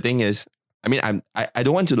up. and the thing is, I mean, I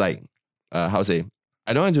don't want to like, how to say,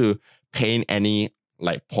 I don't want to paint any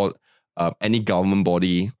like any government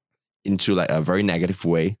body into like a very negative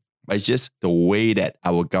way, but it's just the way that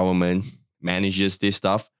our government manages this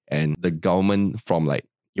stuff, and the government from like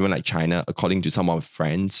even like China, according to some of my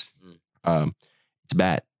friends, it's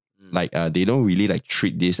bad. Like they don't really like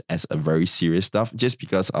treat this as a very serious stuff, just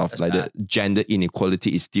because of That's like bad. the gender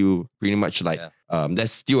inequality is still pretty much like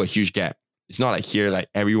there's still a huge gap. It's not like here like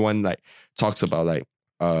everyone like talks about like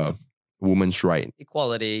women's right.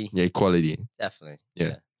 Equality. Yeah, equality. Definitely.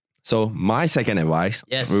 Yeah. So my second advice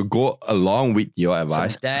Yes. will go along with your Some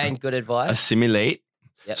advice. dang good advice. Assimilate.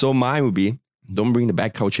 Yep. So mine would be, don't bring the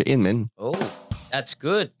bad culture in, man. Oh, that's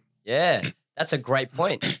good. Yeah. That's a great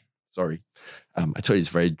point. Sorry. I told you it's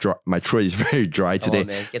very dry. My throat is very dry Come today. on,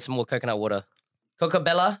 man. Get some more coconut water.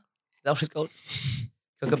 Cocabella? Is that what it's called?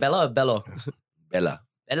 Cocabella or Bello? Bella.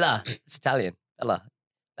 Bella. It's Italian. Bella.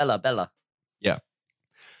 Bella. Bella.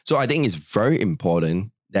 So I think it's very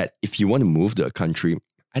important that if you want to move to a country,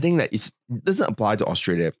 I think that it doesn't apply to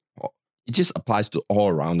Australia. It just applies to all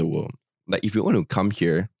around the world. Like if you want to come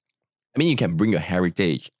here, I mean, you can bring your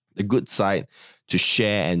heritage, the good side, to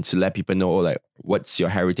share and to let people know like what's your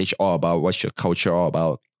heritage all about, what's your culture all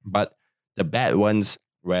about. But the bad ones,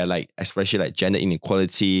 where like especially like gender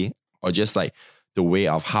inequality or just like the way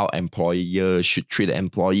of how employers should treat an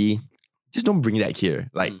employee, just don't bring that here.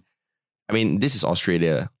 Like, I mean, this is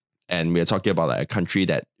Australia, and we are talking about like a country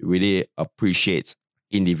that really appreciates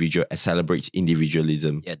individual and celebrates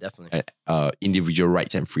individualism. Yeah, definitely. And individual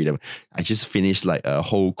rights and freedom. I just finished like a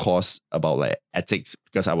whole course about like ethics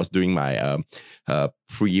because I was doing my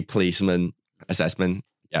pre-placement assessment.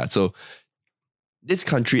 Yeah, so this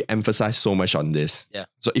country emphasized so much on this. Yeah.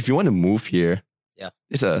 So if you want to move here, yeah,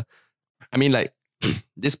 I mean, like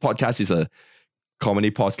this podcast is a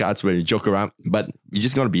comedy podcast where you joke around, but you're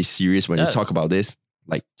just gonna be serious when you talk about this.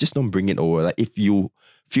 Like, just don't bring it over. Like, if you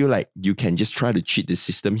feel like you can just try to cheat the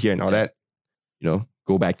system here and all that, you know,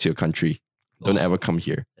 go back to your country. Don't ever come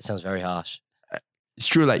here. That sounds very harsh. It's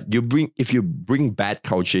true. Like if you bring bad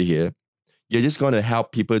culture here, you're just gonna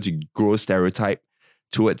help people to grow stereotype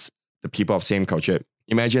towards the people of same culture.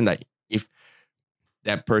 Imagine like if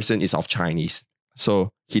that person is of Chinese, so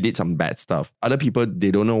he did some bad stuff. Other people,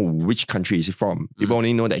 they don't know which country is he from. People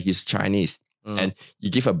only know that he's Chinese. And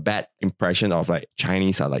you give a bad impression of like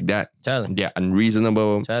Chinese are like that. Totally. They're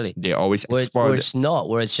unreasonable. Totally. They always Where exploit. it's not,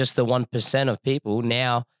 where it's just the 1% of people.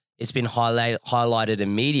 Now it's been highlighted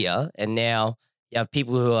in media, and now you have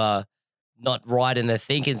people who are not right in their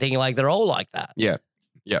thinking like they're all like that. Yeah.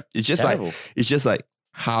 It's just Terrible. like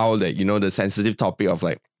how like, you know, the sensitive topic of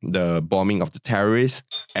like the bombing of the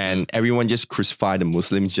terrorists, and everyone just crucify the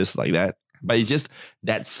Muslims just like that. But it's just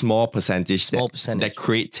that small percentage that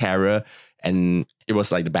create terror, and it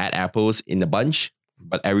was like the bad apples in the bunch.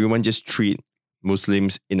 But everyone just treat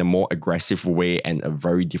Muslims in a more aggressive way and a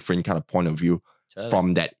very different kind of point of view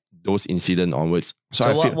from those incidents onwards.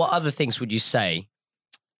 So what other things would you say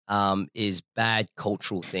is bad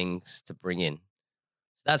cultural things to bring in?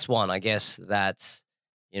 That's one, I guess. That's,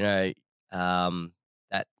 you know,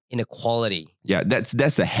 that inequality. Yeah,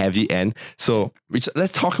 that's a heavy end. So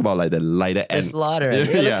let's talk about like the lighter end. It's lighter.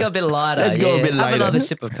 Yeah, let's go a bit lighter. Let's go a bit lighter. Have another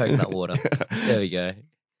sip of coconut water. There we go.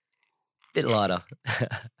 Bit lighter.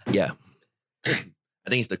 Yeah. I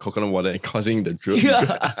think it's the coconut water causing the drip.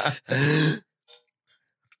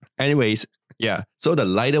 Anyways, yeah. So the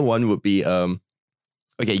lighter one would be okay,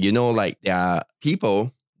 you know, like there are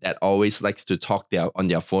people that always likes to talk on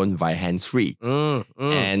their phone via hands-free.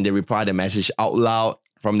 And they reply the message out loud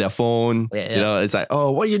from their phone. You know, it's like,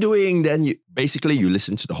 oh, what are you doing? Then you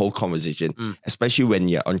listen to the whole conversation, especially when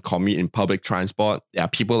you're on commute in public transport. There are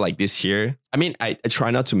people like this here. I mean, I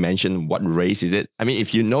try not to mention what race is it. I mean,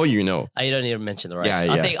 if you know, you know. You don't need to mention the race.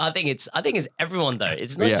 Yeah, I think it's everyone though.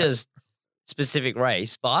 It's not just specific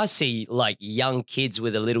race, but I see like young kids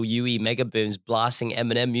with a little UE mega booms blasting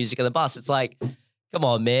Eminem music on the bus. It's like, come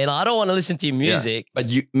on, man. I don't want to listen to your music. Yeah.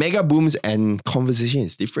 But mega booms and conversation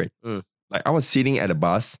is different. Like I was sitting at a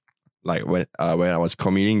bus, like when I was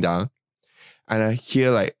commuting down, and I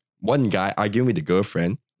hear like one guy arguing with the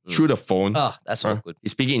girlfriend through the phone. Oh, that's awkward.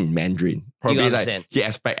 He's speaking in Mandarin. Probably like he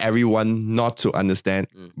expect everyone not to understand.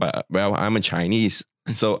 But well, I'm a Chinese,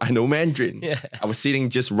 so I know Mandarin. Yeah. I was sitting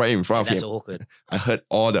just right in front of him. That's awkward. I heard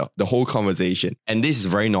all the whole conversation, and this is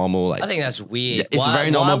very normal. Like I think that's weird. Yeah, it's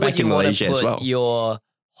very normal back in Malaysia as well. Your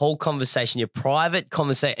whole conversation, your private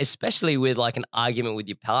conversation, especially with like an argument with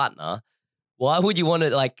your partner, why would you want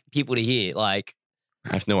it like people to hear? Like,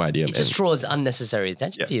 I have no idea. It just draws unnecessary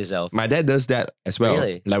attention to yourself. My dad does that as well.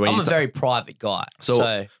 Really? Like when I'm he a very private guy. So,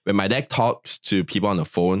 So when my dad talks to people on the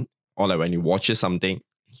phone, or like when he watches something,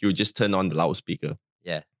 he will just turn on the loudspeaker.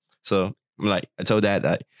 yeah. So I'm like, I told dad,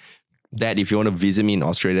 like, Dad, if you want to visit me in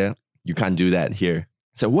Australia, you can't do that here.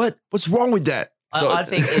 I said, what? What's wrong with that? So I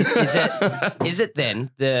think is it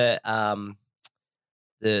then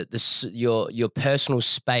your personal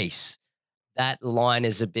space, that line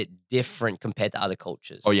is a bit different compared to other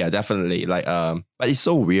cultures. Oh yeah, definitely. Like but it's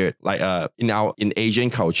so weird. Like in Asian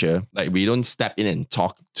culture, like we don't step in and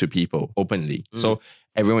talk to people openly. So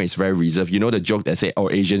everyone is very reserved. You know the joke that say, "Oh,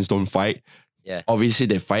 Asians don't fight." Yeah. Obviously,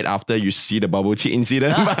 they fight after you see the bubble tea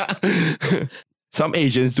incident. Some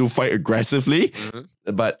Asians do fight aggressively,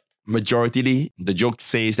 but majority the joke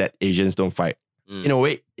says that Asians don't fight. In a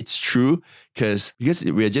way, it's true because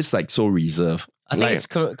we're just like so reserved. I think it's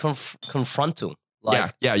confrontal.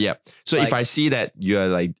 Like, yeah. So if I see that you're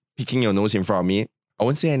like picking your nose in front of me, I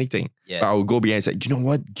won't say anything. Yeah. But I will go behind and say, you know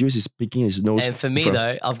what? Gius is picking his nose. And for me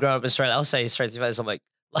though, I've grown up in Australia. I'll say straight to your face. I'm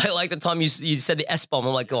like the time you said the S bomb.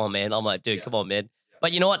 I'm like, go on, man. I'm like, dude, come on, man.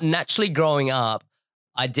 But you know what? Naturally, growing up,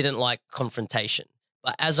 I didn't like confrontation.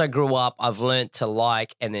 But as I grew up, I've learned to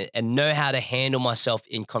like and know how to handle myself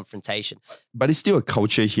in confrontation. But it's still a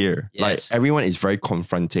culture here. Yes. Like everyone is very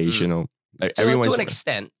confrontational. Like To everyone's an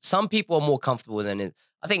extent, some people are more comfortable than it.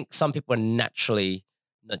 I think some people are naturally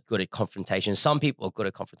not good at confrontation. Some people are good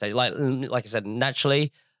at confrontation. Like I said,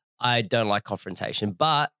 naturally, I don't like confrontation.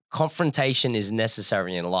 But confrontation is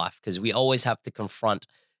necessary in life because we always have to confront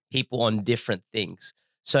people on different things.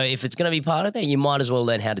 So if it's going to be part of that, you might as well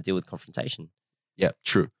learn how to deal with confrontation. Yeah,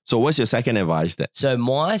 true. So what's your second advice then? So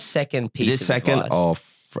my second piece Is it second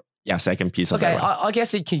advice, second piece of okay, advice. I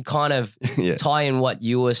guess it can kind of Yeah. tie in what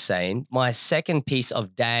you were saying. My second piece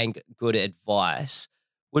of dang good advice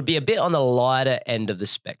would be a bit on the lighter end of the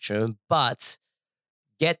spectrum, but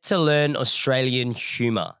get to learn Australian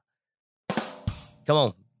humor. Come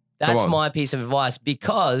on. That's my piece of advice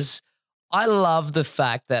because I love the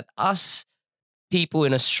fact that us people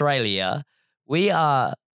in Australia, we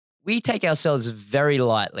take ourselves very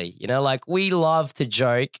lightly. You know, like we love to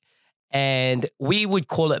joke and we would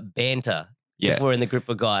call it banter Yeah. if we're in the group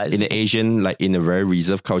of guys. In the Asian, like in a very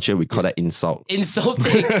reserved culture, we call that insult.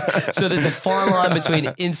 Insulting. So there's a fine line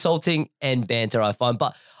between insulting and banter, I find.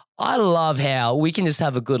 But I love how we can just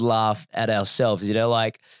have a good laugh at ourselves, you know,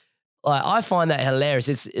 like I find that hilarious.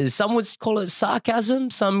 It's some would call it sarcasm,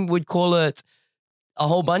 some would call it a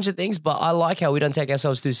whole bunch of things, but I like how we don't take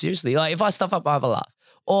ourselves too seriously. Like if I stuff up, I have a laugh.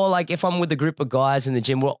 Or like if I'm with a group of guys in the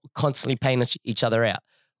gym, we're constantly paying each other out.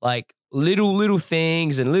 Like little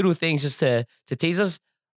things just to tease us.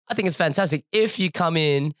 I think it's fantastic. If you come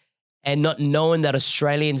in and not knowing that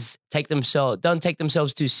Australians don't take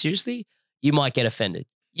themselves too seriously, you might get offended.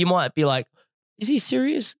 You might be like, is he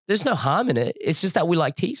serious? There's no harm in it. It's just that we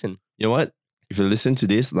like teasing. You know what? If you listen to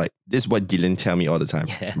this, like this is what Gillian tell me all the time.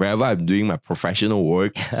 Yeah. Wherever I'm doing my professional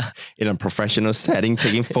work in a professional setting,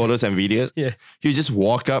 taking photos and videos, you just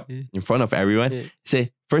walk up in front of everyone,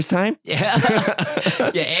 say, first time? Yeah.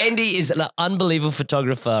 Yeah, Andy is an unbelievable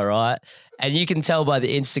photographer, right? And you can tell by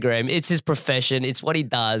the Instagram, it's his profession, it's what he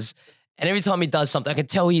does. And every time he does something, I can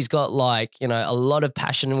tell he's got like, you know, a lot of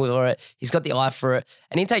passion for it. He's got the eye for it.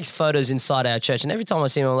 And he takes photos inside our church. And every time I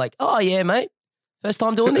see him, I'm like, oh yeah, mate. First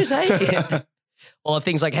time doing this, hey? Or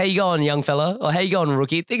things like, how you going, young fella? Or how you going,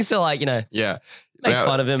 rookie? Things to like, you know, make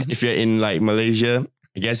fun of him. If you're in like Malaysia,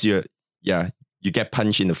 I guess you get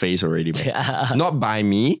punched in the face already. Not by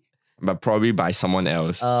me, but probably by someone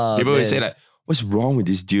else. People will say like, what's wrong with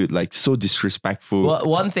this dude? Like so disrespectful. Well,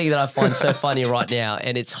 one thing that I find so funny right now,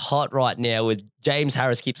 and it's hot right now with James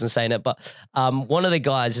Harris keeps on saying it, but one of the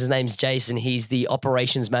guys, his name's Jason. He's the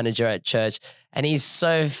operations manager at church, and he's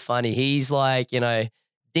so funny. He's like, you know,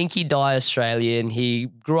 dinky die Australian. He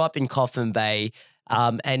grew up in Coffin Bay,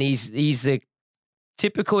 and he's the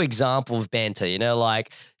typical example of banter. You know,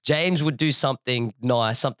 like James would do something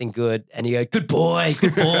nice, something good, and he go, good boy,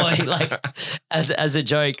 like as a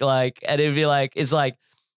joke, like, and it'd be like,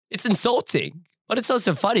 it's insulting, but it's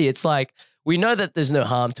also funny. It's like, we know that there's no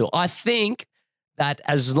harm to it. I think that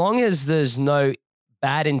as long as there's no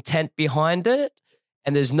bad intent behind it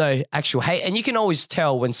and there's no actual hate, and you can always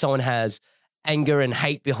tell when someone has anger and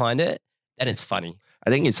hate behind it, then it's funny. I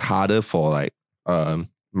think it's harder for like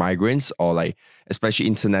migrants or like especially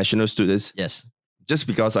international students. Yes. Just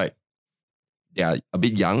because like they are a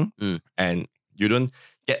bit young and you don't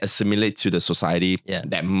get assimilate to the society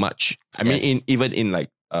that much. I mean, even in like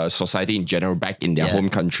society in general back in their home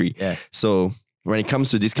country. Yeah. So when it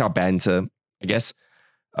comes to this kind of banter, I guess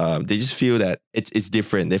they just feel that it's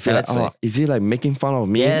different. They feel Totally. like, oh, is he like making fun of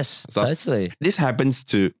me? Yes, So totally. this happens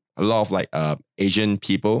to a lot of like Asian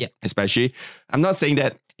people, Yeah. especially. I'm not saying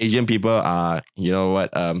that Asian people are, you know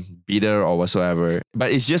what, bitter or whatsoever,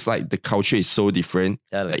 but it's just like the culture is so different.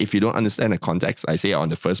 Totally. If you don't understand the context, I say on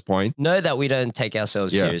the first point. Know that we don't take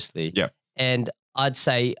ourselves Yeah. seriously. Yeah. And I'd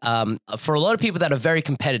say for a lot of people that are very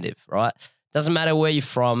competitive, right? Doesn't matter where you're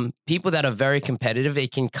from, people that are very competitive,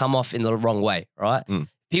 it can come off in the wrong way, right? Mm.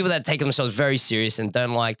 People that take themselves very serious and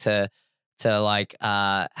don't like to like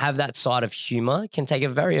have that side of humor can take a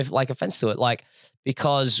very like offense to it. Like,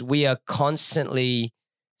 because we are constantly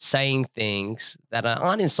saying things that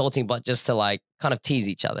aren't insulting, but just to like kind of tease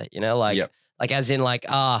each other, you know, like, Yep. like as in like,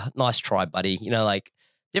 nice try, buddy, you know, like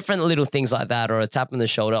different little things like that, or a tap on the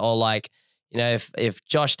shoulder, or like, you know, if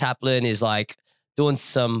Josh Taplin is like doing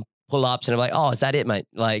some pull-ups and I'm like, oh, is that it, mate?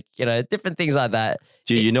 Like, you know, different things like that.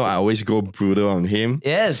 Dude, you know, I always go brutal on him.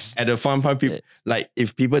 Yes. At the fun part, people like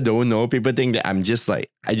if people don't know, people think that I'm just like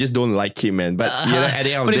I just don't like him, man. But you know, at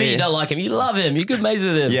the end of What the do you mean day, you don't like him? You love him. You're good mates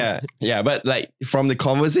with him. yeah. But like from the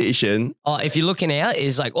conversation, Oh, if you're looking out,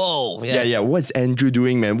 it's like, whoa. yeah. What's Andrew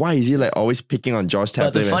doing, man? Why is he like always picking on Josh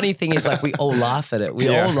But the Taplin? funny thing is, like, we all laugh at it. We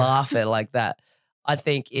Yeah. all laugh at it like that. I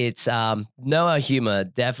think it's know our humor.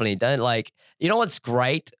 Definitely don't like. You know what's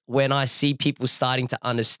great when I see people starting to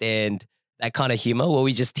understand that kind of humor where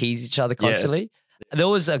we just tease each other Yeah. constantly. There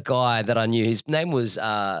was a guy that I knew. His name was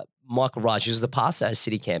Michael Raj. He was the pastor at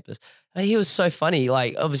City Campus. And he was so funny.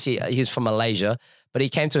 Like, obviously, he was from Malaysia, but he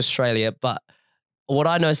came to Australia. But what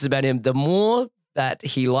I noticed about him, the more that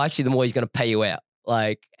he likes you, the more he's going to pay you out.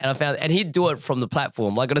 Like, and I found, and he'd do it from the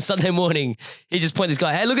platform. Like on a Sunday morning, he'd just point this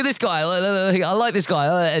guy, hey, look at this guy. I like this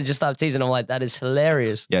guy. And just start teasing. I'm like, that is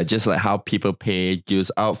hilarious. Yeah, just like how people pay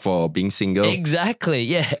Gilles out for being single. Exactly.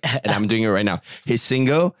 Yeah. And I'm doing it right now. He's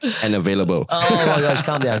single and available. Oh my gosh,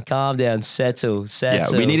 calm down. Settle. Yeah,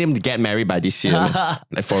 we need him to get married by this year. Man.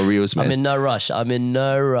 Like for reals, man. I'm in no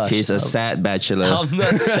rush. He's a sad bachelor. I'm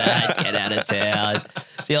not sad. Get out of town.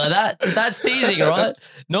 See, like that? That's teasing, right?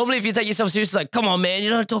 Normally, if you take yourself seriously, it's like, come on, man, you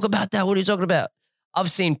don't talk about that. What are you talking about?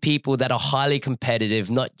 I've seen people that are highly competitive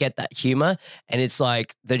not get that humor, and it's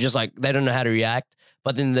like they're just like they don't know how to react.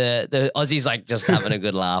 But then the Aussies like just having a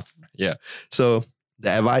good laugh. Yeah. So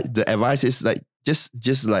the advice is like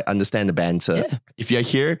just like understand the banter. Yeah. If you're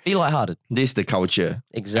here, Be lighthearted. this is the culture.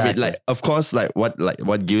 Exactly. I mean, like of course, like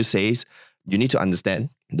what Gil says, you need to understand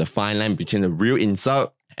the fine line between the real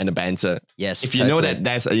insult and the banter. Yes. If you know that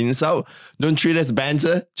that's an insult, don't treat it as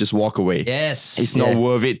banter, just walk away. Yes. It's not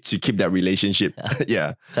worth it to keep that relationship.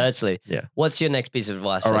 Yeah. Totally. Yeah. What's your next piece of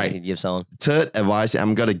advice All that right. you could give someone? Third advice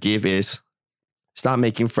I'm gonna give is start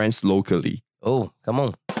making friends locally. Oh, come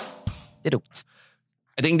on. Diddle.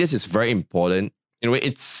 I think this is very important. In a way,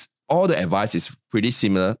 it's all the advice is pretty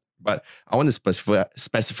similar, but I want to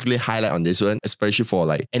specifically highlight on this one, especially for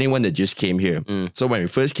like anyone that just came here. Mm. So when we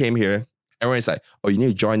first came here, everyone's like, oh, you need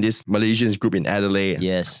to join this Malaysians group in Adelaide.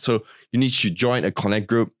 Yes. So you need to join a connect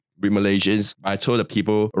group with Malaysians. I told the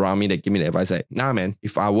people around me that give me the advice like, nah, man,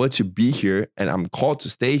 if I were to be here and I'm called to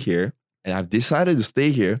stay here and I've decided to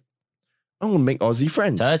stay here, I'm going to make Aussie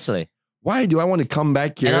friends. Totally. Why do I want to come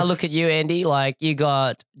back here? And I look at you, Andy, like you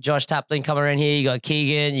got Josh Taplin coming around here, you got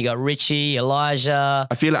Keegan, you got Richie, Elijah.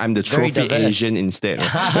 I feel like I'm the Very trophy diverse. Asian instead.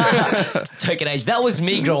 Token Asian. That was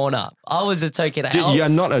me growing up. I was a token Dude, Asian. you're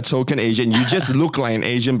not a token Asian. You just look like an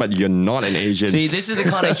Asian, but you're not an Asian. See, this is the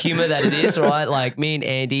kind of humor that it is, right? Like me and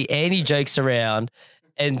Andy jokes around.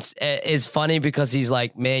 And it's funny because he's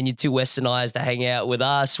like, man, you're too westernized to hang out with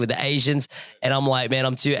us, with the Asians. And I'm like, man,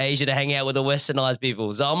 I'm too Asian to hang out with the westernized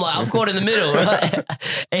people. So I'm like, I'm caught in the middle, right?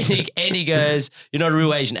 And he goes, you're not a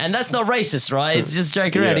real Asian. And that's not racist, right? It's just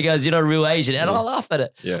joking around. Yeah. He goes, you're not a real Asian. And I laugh at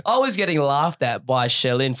it. Yeah. I was getting laughed at by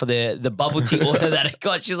Sherlyn for the bubble tea order that I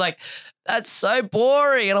got. She's like, that's so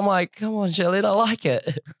boring. And I'm like, come on, Sherlyn, I like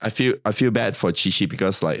it. I feel bad for Chichi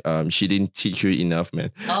because like she didn't teach you enough,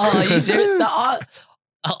 man. Oh, are you serious? No,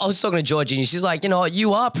 I was talking to Georgie and she's like, you know what,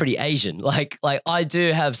 you are pretty Asian. Like I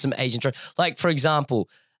do have some Asian traits. Like, for example,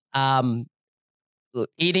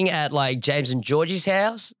 eating at like James and Georgie's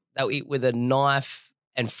house, they'll eat with a knife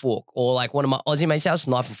and fork. Or like one of my Aussie mates' house,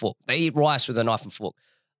 knife and fork. They eat rice with a knife and fork.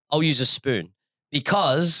 I'll use a spoon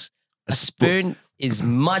because a spoon is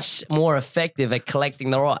much more effective at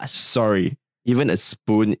collecting the rice. Sorry. Even a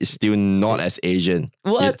spoon is still not as Asian.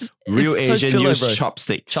 What? Yeah. Real It's so Asian filler, use bro.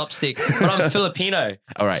 chopsticks. Chopsticks. But I'm Filipino.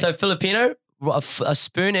 All right. So Filipino, a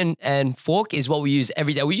spoon and fork is what we use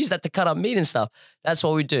every day. We use that to cut up meat and stuff. That's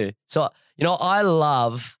what we do. So, you know, I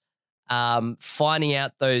love finding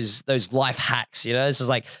out those life hacks. You know, this is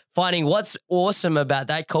like finding what's awesome about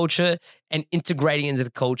that culture and integrating into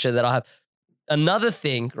the culture that I have. Another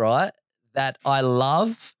thing, right, that I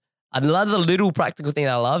love, another little practical thing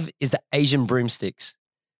that I love is the Asian broomsticks.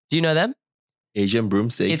 Do you know them? Asian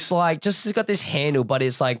broomstick. It's like it's got this handle, but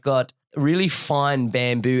it's like got really fine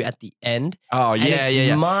bamboo at the end. Oh, And yeah, it's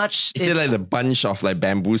yeah, yeah. Is Is it like the bunch of like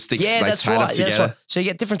bamboo sticks yeah, like that's tied right. up That's together? right. So you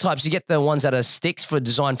get different types. You get the ones that are sticks for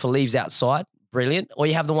designed for leaves outside, brilliant. Or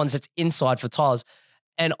you have the ones that's inside for tiles.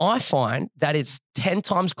 And I find that it's 10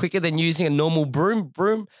 times quicker than using a normal broom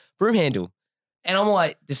handle. And I'm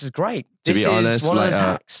like, this is great. To This be is honest, one of like those a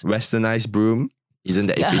hacks. westernized broom isn't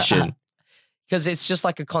that efficient. Because it's just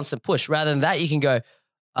like a constant push. Rather than that, you can go,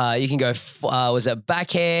 was it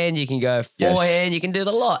backhand? You can go Yes. forehand. You can do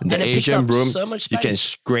the lot. The and it picks Asian up broom, so much You space. can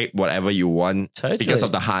scrape whatever you want because Totally.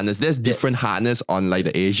 of the harness. There's different harness on like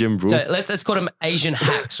the Asian broom. So let's call them Asian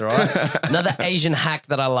hacks, right? Another Asian hack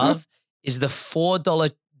that I love is the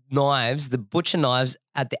 $4 knives, the butcher knives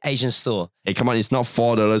at the Asian store. Hey, come on, it's not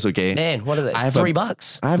 $4, okay? Man, what are they? I have a-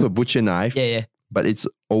 $3. I have a butcher knife, Yeah, yeah. but it's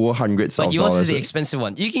over hundreds But of yours dollars. is the expensive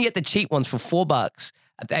one. You can get the cheap ones for $4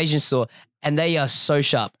 at the Asian store, and they are so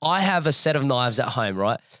sharp. I have a set of knives at home,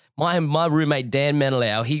 right? My roommate Dan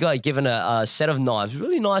Menelau, he got given a set of knives,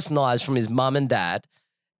 really nice knives from his mum and dad.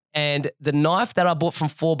 And the knife that I bought from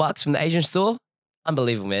 $4 from the Asian store,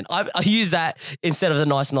 unbelievable, man. I use that instead of the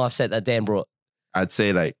nice knife set that Dan brought. I'd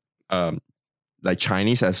say like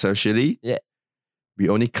Chinese especially. Yeah. We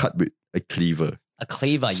only cut with a cleaver. A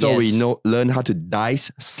cleaver, So yes. we learn how to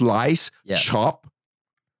dice, slice, Yeah. chop,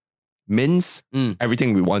 mince, Mm.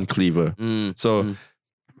 everything with one cleaver. Mm, So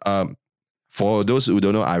for those who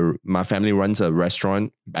don't know, my family runs a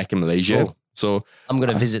restaurant back in Malaysia. Cool. So I'm going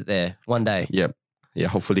to visit there one day. yeah,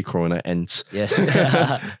 hopefully Corona ends. Yes.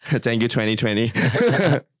 Thank you, 2020.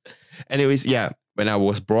 Anyways, yeah, when I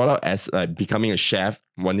was brought up as becoming a chef,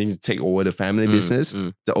 wanting to take over the family business,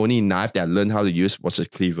 the only knife that I learned how to use was a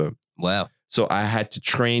cleaver. Wow. So I had to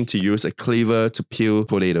train to use a cleaver to peel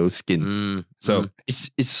potato skin. So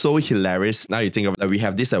it's so hilarious. Now you think of we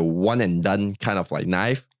have this one and done kind of like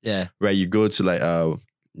knife Yeah. where you go to like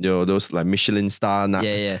those like Michelin star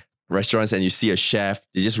Yeah. restaurants and you see a chef,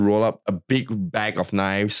 they just roll up a big bag of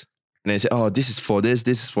knives and they say, oh, this is for this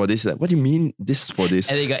is for this. Like, what do you mean this is for this?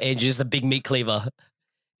 And then you got Andrew, just a big meat cleaver.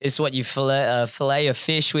 This is what you fillet a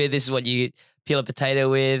fish with. This is what you peel a potato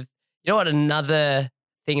with. You know what? Another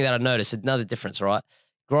thing that I noticed, another difference, right?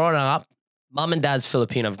 Growing up, mum and dad's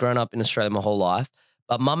Filipino. I've grown up in Australia my whole life.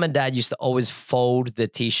 But mum and dad used to always fold the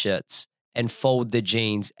t-shirts and fold the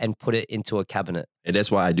jeans and put it into a cabinet. And that's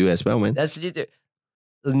what I do as well, man. That's what you do.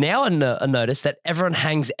 Now I notice that everyone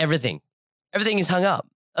hangs everything. Everything is hung up.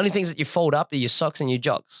 Only things that you fold up are your socks and your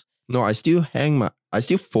jocks. No, I still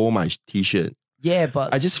fold my t-shirt. Yeah,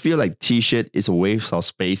 but I just feel like t-shirt is a waste of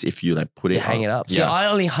space if you like put you it hang it up. Yeah. So I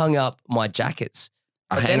only hung up my jackets.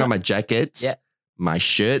 I But hang then on my jackets, Yeah. my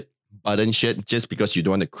shirt, button shirt, just because you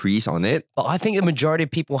don't want to crease on it. But I think the majority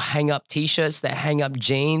of people hang up t-shirts, they hang up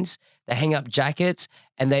jeans, they hang up jackets,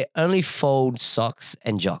 and they only fold socks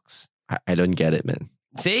and jocks. I don't get it, man.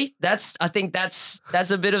 See, I think that's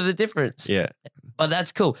a bit of the difference. Yeah. But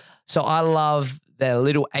that's cool. So I love the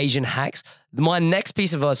little Asian hacks. My next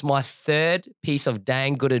piece of advice, my third piece of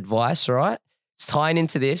dang good advice, right? It's tying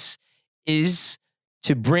into this, is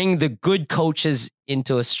to bring the good cultures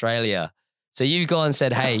into Australia. So you've gone and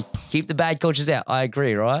said, hey, keep the bad cultures out. I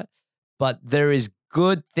agree, right? But there is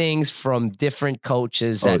good things from different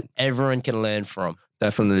cultures that everyone can learn from.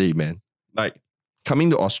 Definitely, man. Like coming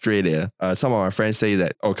to Australia, some of my friends say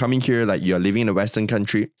that, coming here, like you're living in a Western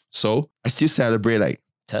country. So I still celebrate like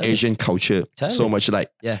Totally. Asian culture so Totally. much. Like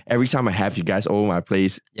Yeah. every time I have you guys over my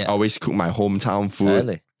place, Yeah. I always cook my hometown food.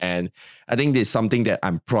 Totally. And I think this is something that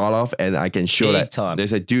I'm proud of and I can show Big that time.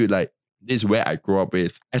 there's a dude like this is where I grew up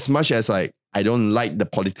with. As much as like I don't like the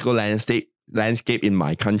political landscape in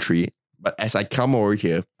my country, but as I come over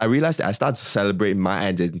here, I realized that I start to celebrate my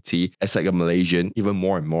identity as like a Malaysian even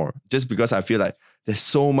more and more. Just because I feel like there's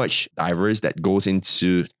so much diverse that goes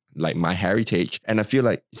into like my heritage. And I feel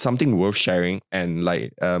like it's something worth sharing and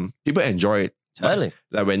like people enjoy it. Totally.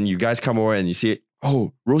 Like when you guys come over and you see it,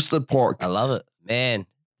 oh, roasted pork. I love it. Man,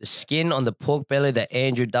 the skin on the pork belly that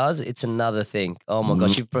Andrew does, it's another thing. Oh my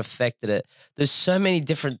gosh, you've perfected it. There's so many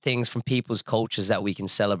different things from people's cultures that we can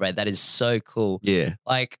celebrate. That is so cool. Yeah.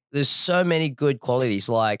 Like there's so many good qualities.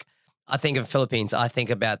 Like I think of Philippines, I think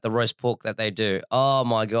about the roast pork that they do. Oh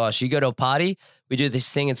my gosh, you go to a party, we do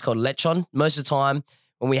this thing, it's called lechon. Most of the time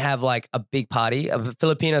when we have like a big party, a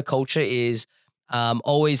Filipino culture is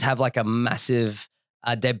always have like a massive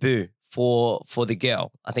debut for the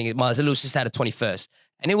girl. I think my little sister had a 21st,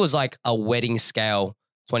 and it was like a wedding scale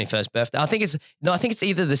 21st birthday. I think it's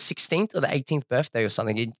either the 16th or the 18th birthday or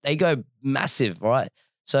something. They go massive, right?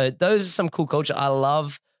 So those are some cool culture. I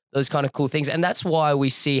love those kind of cool things, and that's why we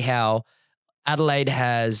see how Adelaide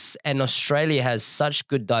has and Australia has such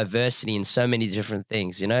good diversity in so many different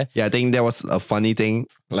things. You know? Yeah, I think that was a funny thing.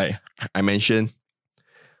 Like I mentioned,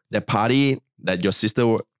 the party that your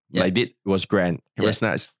sister did was grand. It was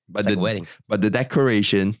nice, but It's like a wedding. But the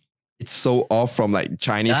decoration, it's so off from like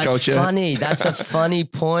Chinese culture. That's funny. That's a funny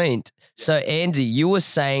point. So Andy, you were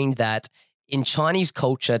saying that in Chinese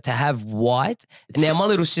culture to have white. Now my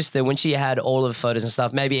little sister, when she had all of the photos and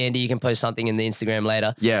stuff, maybe Andy, you can post something in the Instagram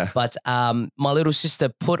later. Yeah. But my little sister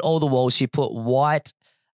put all the walls, she put white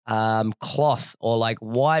cloth or like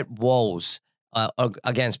white walls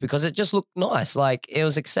against because it just looked nice. Like it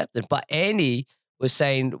was accepted. But Andy was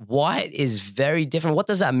saying white is very different. What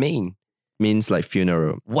does that mean? Means like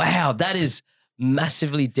funeral. Wow, that is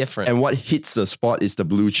massively different. And what hits the spot is the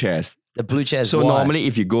blue chairs. The blue chairs. So why? normally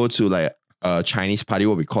if you go to like a Chinese party,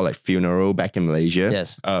 what we call like funeral back in Malaysia.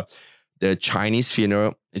 Yes. The Chinese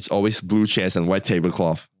funeral, it's always blue chairs and white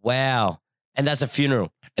tablecloth. Wow. And that's a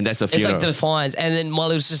funeral. And that's a It's funeral. like defines. And then my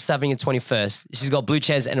little sister's having a 21st. She's got blue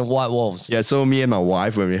chairs and white walls. Yeah, so me and my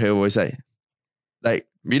wife, when we hear always like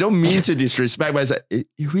we don't mean to disrespect, but it's like,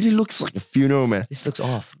 it really looks like a funeral, man. This looks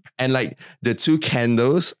off. And like the two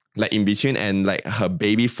candles, like in between, and like her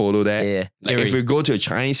baby photo there. Yeah. Like if we go to a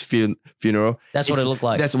Chinese funeral, That's what it looked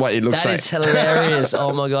like. That's what it looks That like. is hilarious.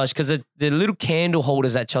 Oh my gosh. Because the little candle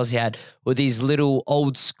holders that Chelsea had were these little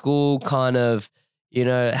old school kind of, you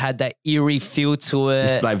know, had that eerie feel to it.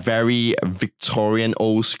 It's like very Victorian,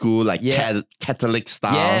 old school, like Catholic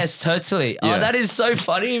style. Yes, totally. Yeah. Oh, that is so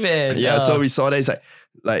funny, man. Yeah. Oh. So we saw that.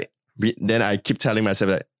 It's then I keep telling myself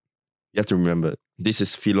that you have to remember this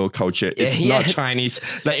is philo culture. Yeah, It's yeah. not Chinese.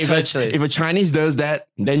 Like Totally. if a Chinese does that,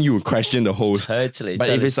 then you would question the whole. Totally. But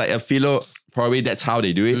if it's like a philo, probably that's how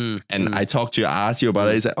they do it. And I talked to you, I asked you about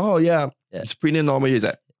it. He's like, oh yeah, it's pretty normal. He's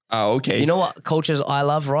like, oh okay. You know what cultures I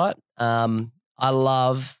love, right? I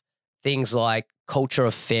love things like culture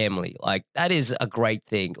of family. Like that is a great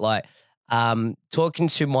thing. Like talking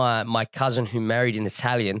to my cousin who married an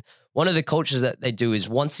Italian, one of the cultures that they do is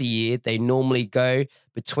once a year, they normally go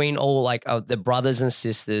between all like the brothers and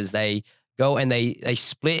sisters, they go and they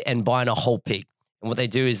split and buy a whole pig. And what they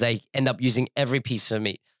do is they end up using every piece of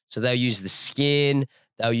meat. So they'll use the skin,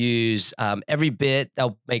 they'll use every bit,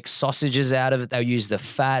 they'll make sausages out of it. They'll use the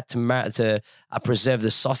fat to preserve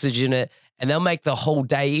the sausage in it. And they'll make the whole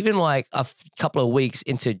day, even like a couple of weeks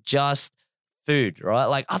into just food, right?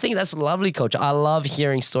 Like, I think that's a lovely culture. I love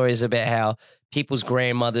hearing stories about how people's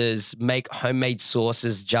grandmothers make homemade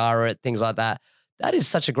sauces, jar it, things like that. That is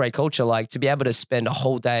such a great culture. Like to be able to spend a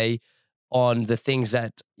whole day on the things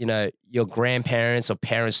that, you know, your grandparents or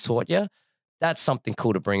parents taught you. That's something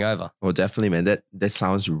cool to bring over. Oh, definitely, man. That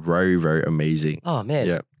sounds very, very amazing. Oh man.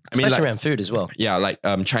 Yeah. Especially around food as well. Yeah, like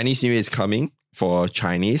Chinese New Year is coming for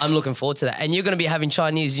Chinese. I'm looking forward to that. And you're going to be having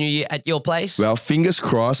Chinese New Year at your place? Well, fingers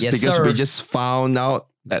crossed, Yes, because sir. we just found out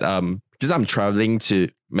that because I'm traveling to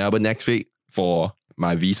Melbourne next week for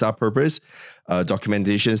my visa purpose,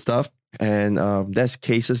 documentation stuff, and there's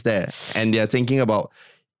cases there, and they're thinking about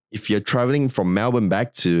if you're traveling from Melbourne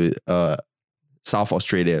back to South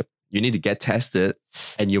Australia, you need to get tested,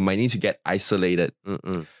 and you might need to get isolated.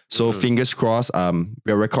 So fingers crossed.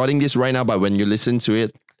 We're recording this right now, but when you listen to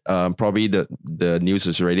it, probably the news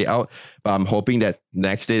is already out. But I'm hoping that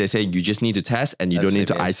next day they say you just need to test and you don't need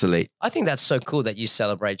to isolate. I think that's so cool that you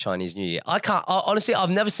celebrate Chinese New Year. Honestly, I've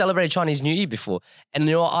never celebrated Chinese New Year before. And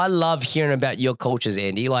you know what? I love hearing about your cultures,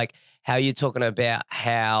 Andy, like how you're talking about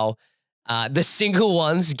how the single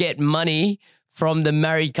ones get money from the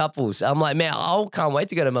married couples. I'm like, man, I can't wait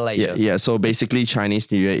to go to Malaysia. Yeah. So basically Chinese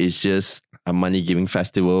New Year is just a money giving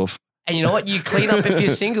festival. And you know what? You clean up if you're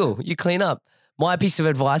single. You clean up. My piece of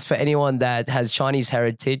advice for anyone that has Chinese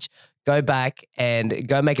heritage, go back and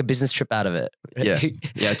go make a business trip out of it. Yeah.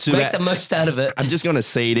 Too Make bad. the most out of it. I'm just gonna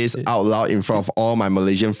say this out loud in front of all my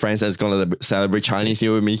Malaysian friends that's gonna celebrate Chinese New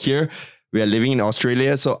Year with me here. We are living in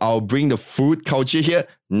Australia, so I'll bring the food culture here,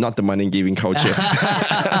 not the money giving culture.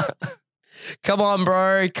 Come on,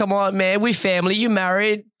 bro. Come on, man. We family. You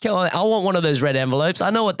married. Come on. I want one of those red envelopes. I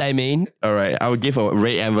know what they mean. All right, I will give a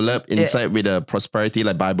red envelope inside with a prosperity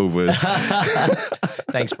like Bible verse.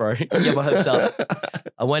 Thanks, bro. Get my hopes up.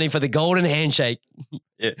 I'm waiting for the golden handshake.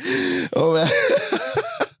 Yeah. Oh man.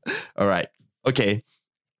 All right. Okay.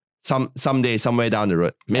 someday, somewhere down the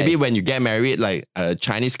road. Maybe Hey. when you get married, like a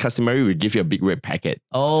Chinese customary will give you a big red packet.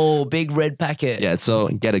 Oh, big red packet. Yeah, so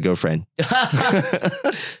get a girlfriend.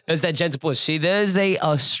 There's that gentle push. See, there's the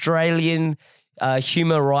Australian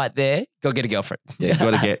humor right there. Go get a girlfriend. Yeah,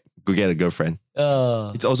 go get a girlfriend.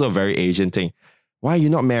 Oh. It's also a very Asian thing. Why are you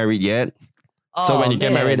not married yet? So when you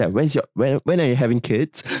get married, when are you having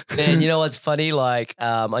kids? Man, you know what's funny? Like,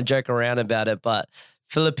 I joke around about it, but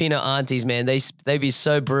Filipino aunties, man, they be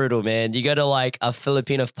so brutal, man. You go to like a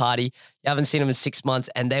Filipino party, you haven't seen them in 6 months,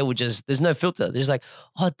 and they will just, there's no filter. They're just like,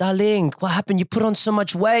 oh, darling, what happened? You put on so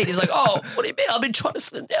much weight. It's like, oh, what do you mean? I've been trying to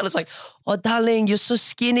slim down. It's like, oh, darling, you're so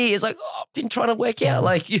skinny. It's like, oh, I've been trying to work out.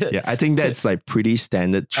 Like, Yeah, I think that's like pretty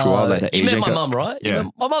standard throughout like the you Asian. met my mum, right? Yeah.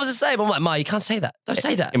 My mum's the same. I'm like, Ma, you can't say that. Don't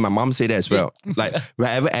say that. And my mom say that as well. Like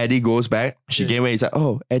wherever Eddie goes back, she gain weight. It's like,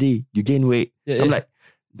 oh, Eddie, you gain weight. Yeah, I'm yeah. like,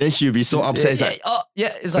 then she'll be so upset. It's like, oh,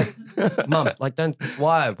 yeah. It's like, mum, like, don't,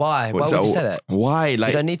 why would you say that? Why? You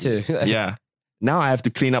Like, don't need to. yeah. Now I have to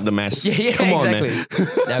clean up the mess. Yeah, Come on, exactly. man.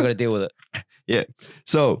 Now I got to deal with it. Yeah.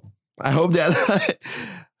 So I hope that,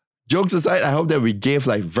 jokes aside, I hope that we gave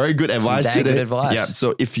like very good advice dang today. good advice. Yeah.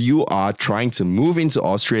 So if you are trying to move into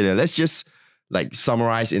Australia, let's just like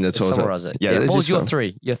summarize in the total. Summarize it. Yeah. Yeah. let's What was just your sum-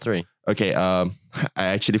 three? Your three. Okay. I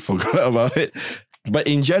actually forgot about it. But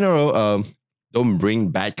in general, don't bring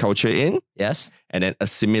bad culture in, Yes. and then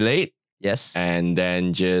assimilate, Yes. and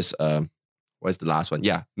then just what's the last one?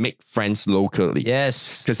 Yeah, make friends locally.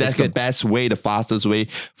 Yes. Because that's the best way, the fastest way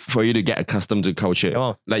for you to get accustomed to culture. Come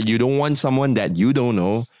on. Like you don't want someone that you don't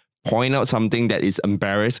know point out something that is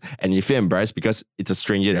embarrassed, and you feel embarrassed because it's a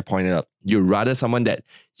stranger that pointed out. You'd rather someone that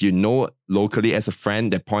you know locally as a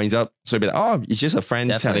friend that points out. So you'd be like, oh, it's just a friend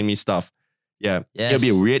Definitely. telling me stuff. Yeah. Yes.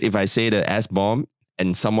 It'll be weird if I say the S bomb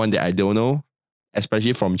and someone that I don't know,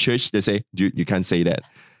 especially from church, they say, dude, you can't say that.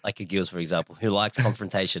 Like a Gills, for example, who likes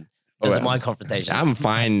confrontation. Oh, Doesn't well, mind confrontation. I'm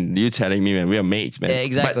fine. You telling me, man, we are mates, man. Yeah,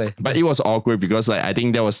 exactly. But it was awkward because like I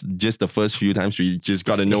think that was just the first few times we just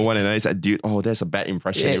got to know one another. It's like, dude, oh, that's a bad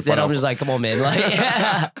impression. Yeah, in front then I'm of just like, come on, man. Like,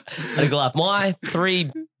 I had a laugh. My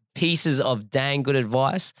 3 pieces of dang good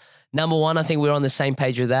advice. Number 1, I think we're on the same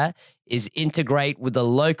page with that, is integrate with the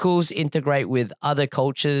locals, integrate with other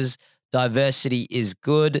cultures. Diversity is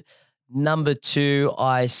good. Number 2,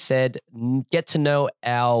 I said, get to know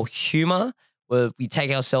our humor. Where we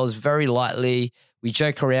take ourselves very lightly. We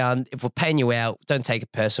joke around. If we're paying you out, don't take it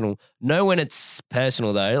personal. Know when it's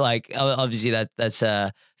personal though. Like obviously that's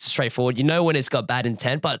straightforward. You know when it's got bad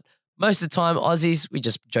intent, but most of the time Aussies, we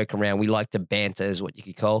just joke around. We like to banter is what you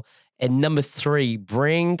could call. And number 3,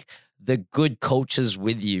 bring the good cultures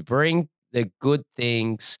with you. Bring the good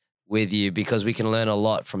things with you because we can learn a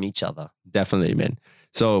lot from each other. Definitely, man.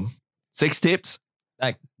 So 6 tips.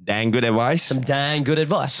 Like, dang good advice. some dang good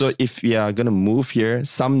advice. So if you are gonna move here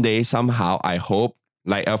someday, somehow, I hope,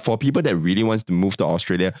 like for people that really wants to move to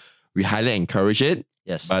Australia, we highly encourage it.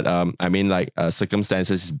 yes. But I mean, like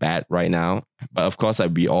circumstances is bad right now. But of course, like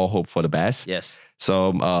we all hope for the best. yes. So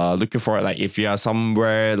looking forward, like if you are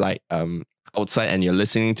somewhere like outside and you're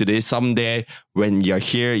listening to this someday when you're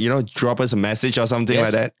here, you know, drop us a message or something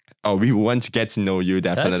Yes. like that. Oh, we want to get to know you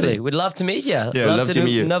definitely. Totally. We'd love to meet you. Yeah, love to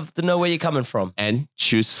meet you. Love to know where you're coming from. And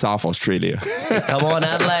choose South Australia. Come on,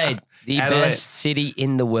 Adelaide. The Adelaide. best city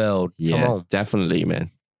in the world. Come Yeah, on. definitely,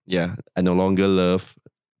 man. Yeah, I no longer love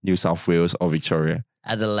New South Wales or Victoria.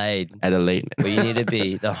 Adelaide. Adelaide, man. Where you need to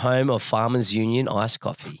be. The home of Farmers Union iced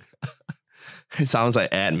coffee. It sounds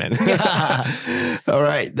like ad, man. All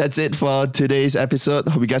right, that's it for today's episode.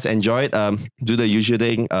 Hope you guys enjoyed. Do the usual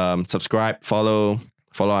thing. Subscribe, follow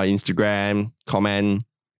our Instagram, comment,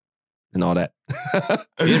 and all that.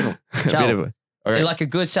 Beautiful. Ciao. Beautiful. All right. Like a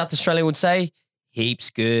good South Australian would say, heaps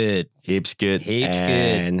good. Heaps good. Heaps good.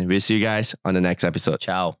 And we'll see you guys on the next episode.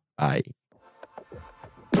 Ciao. Bye.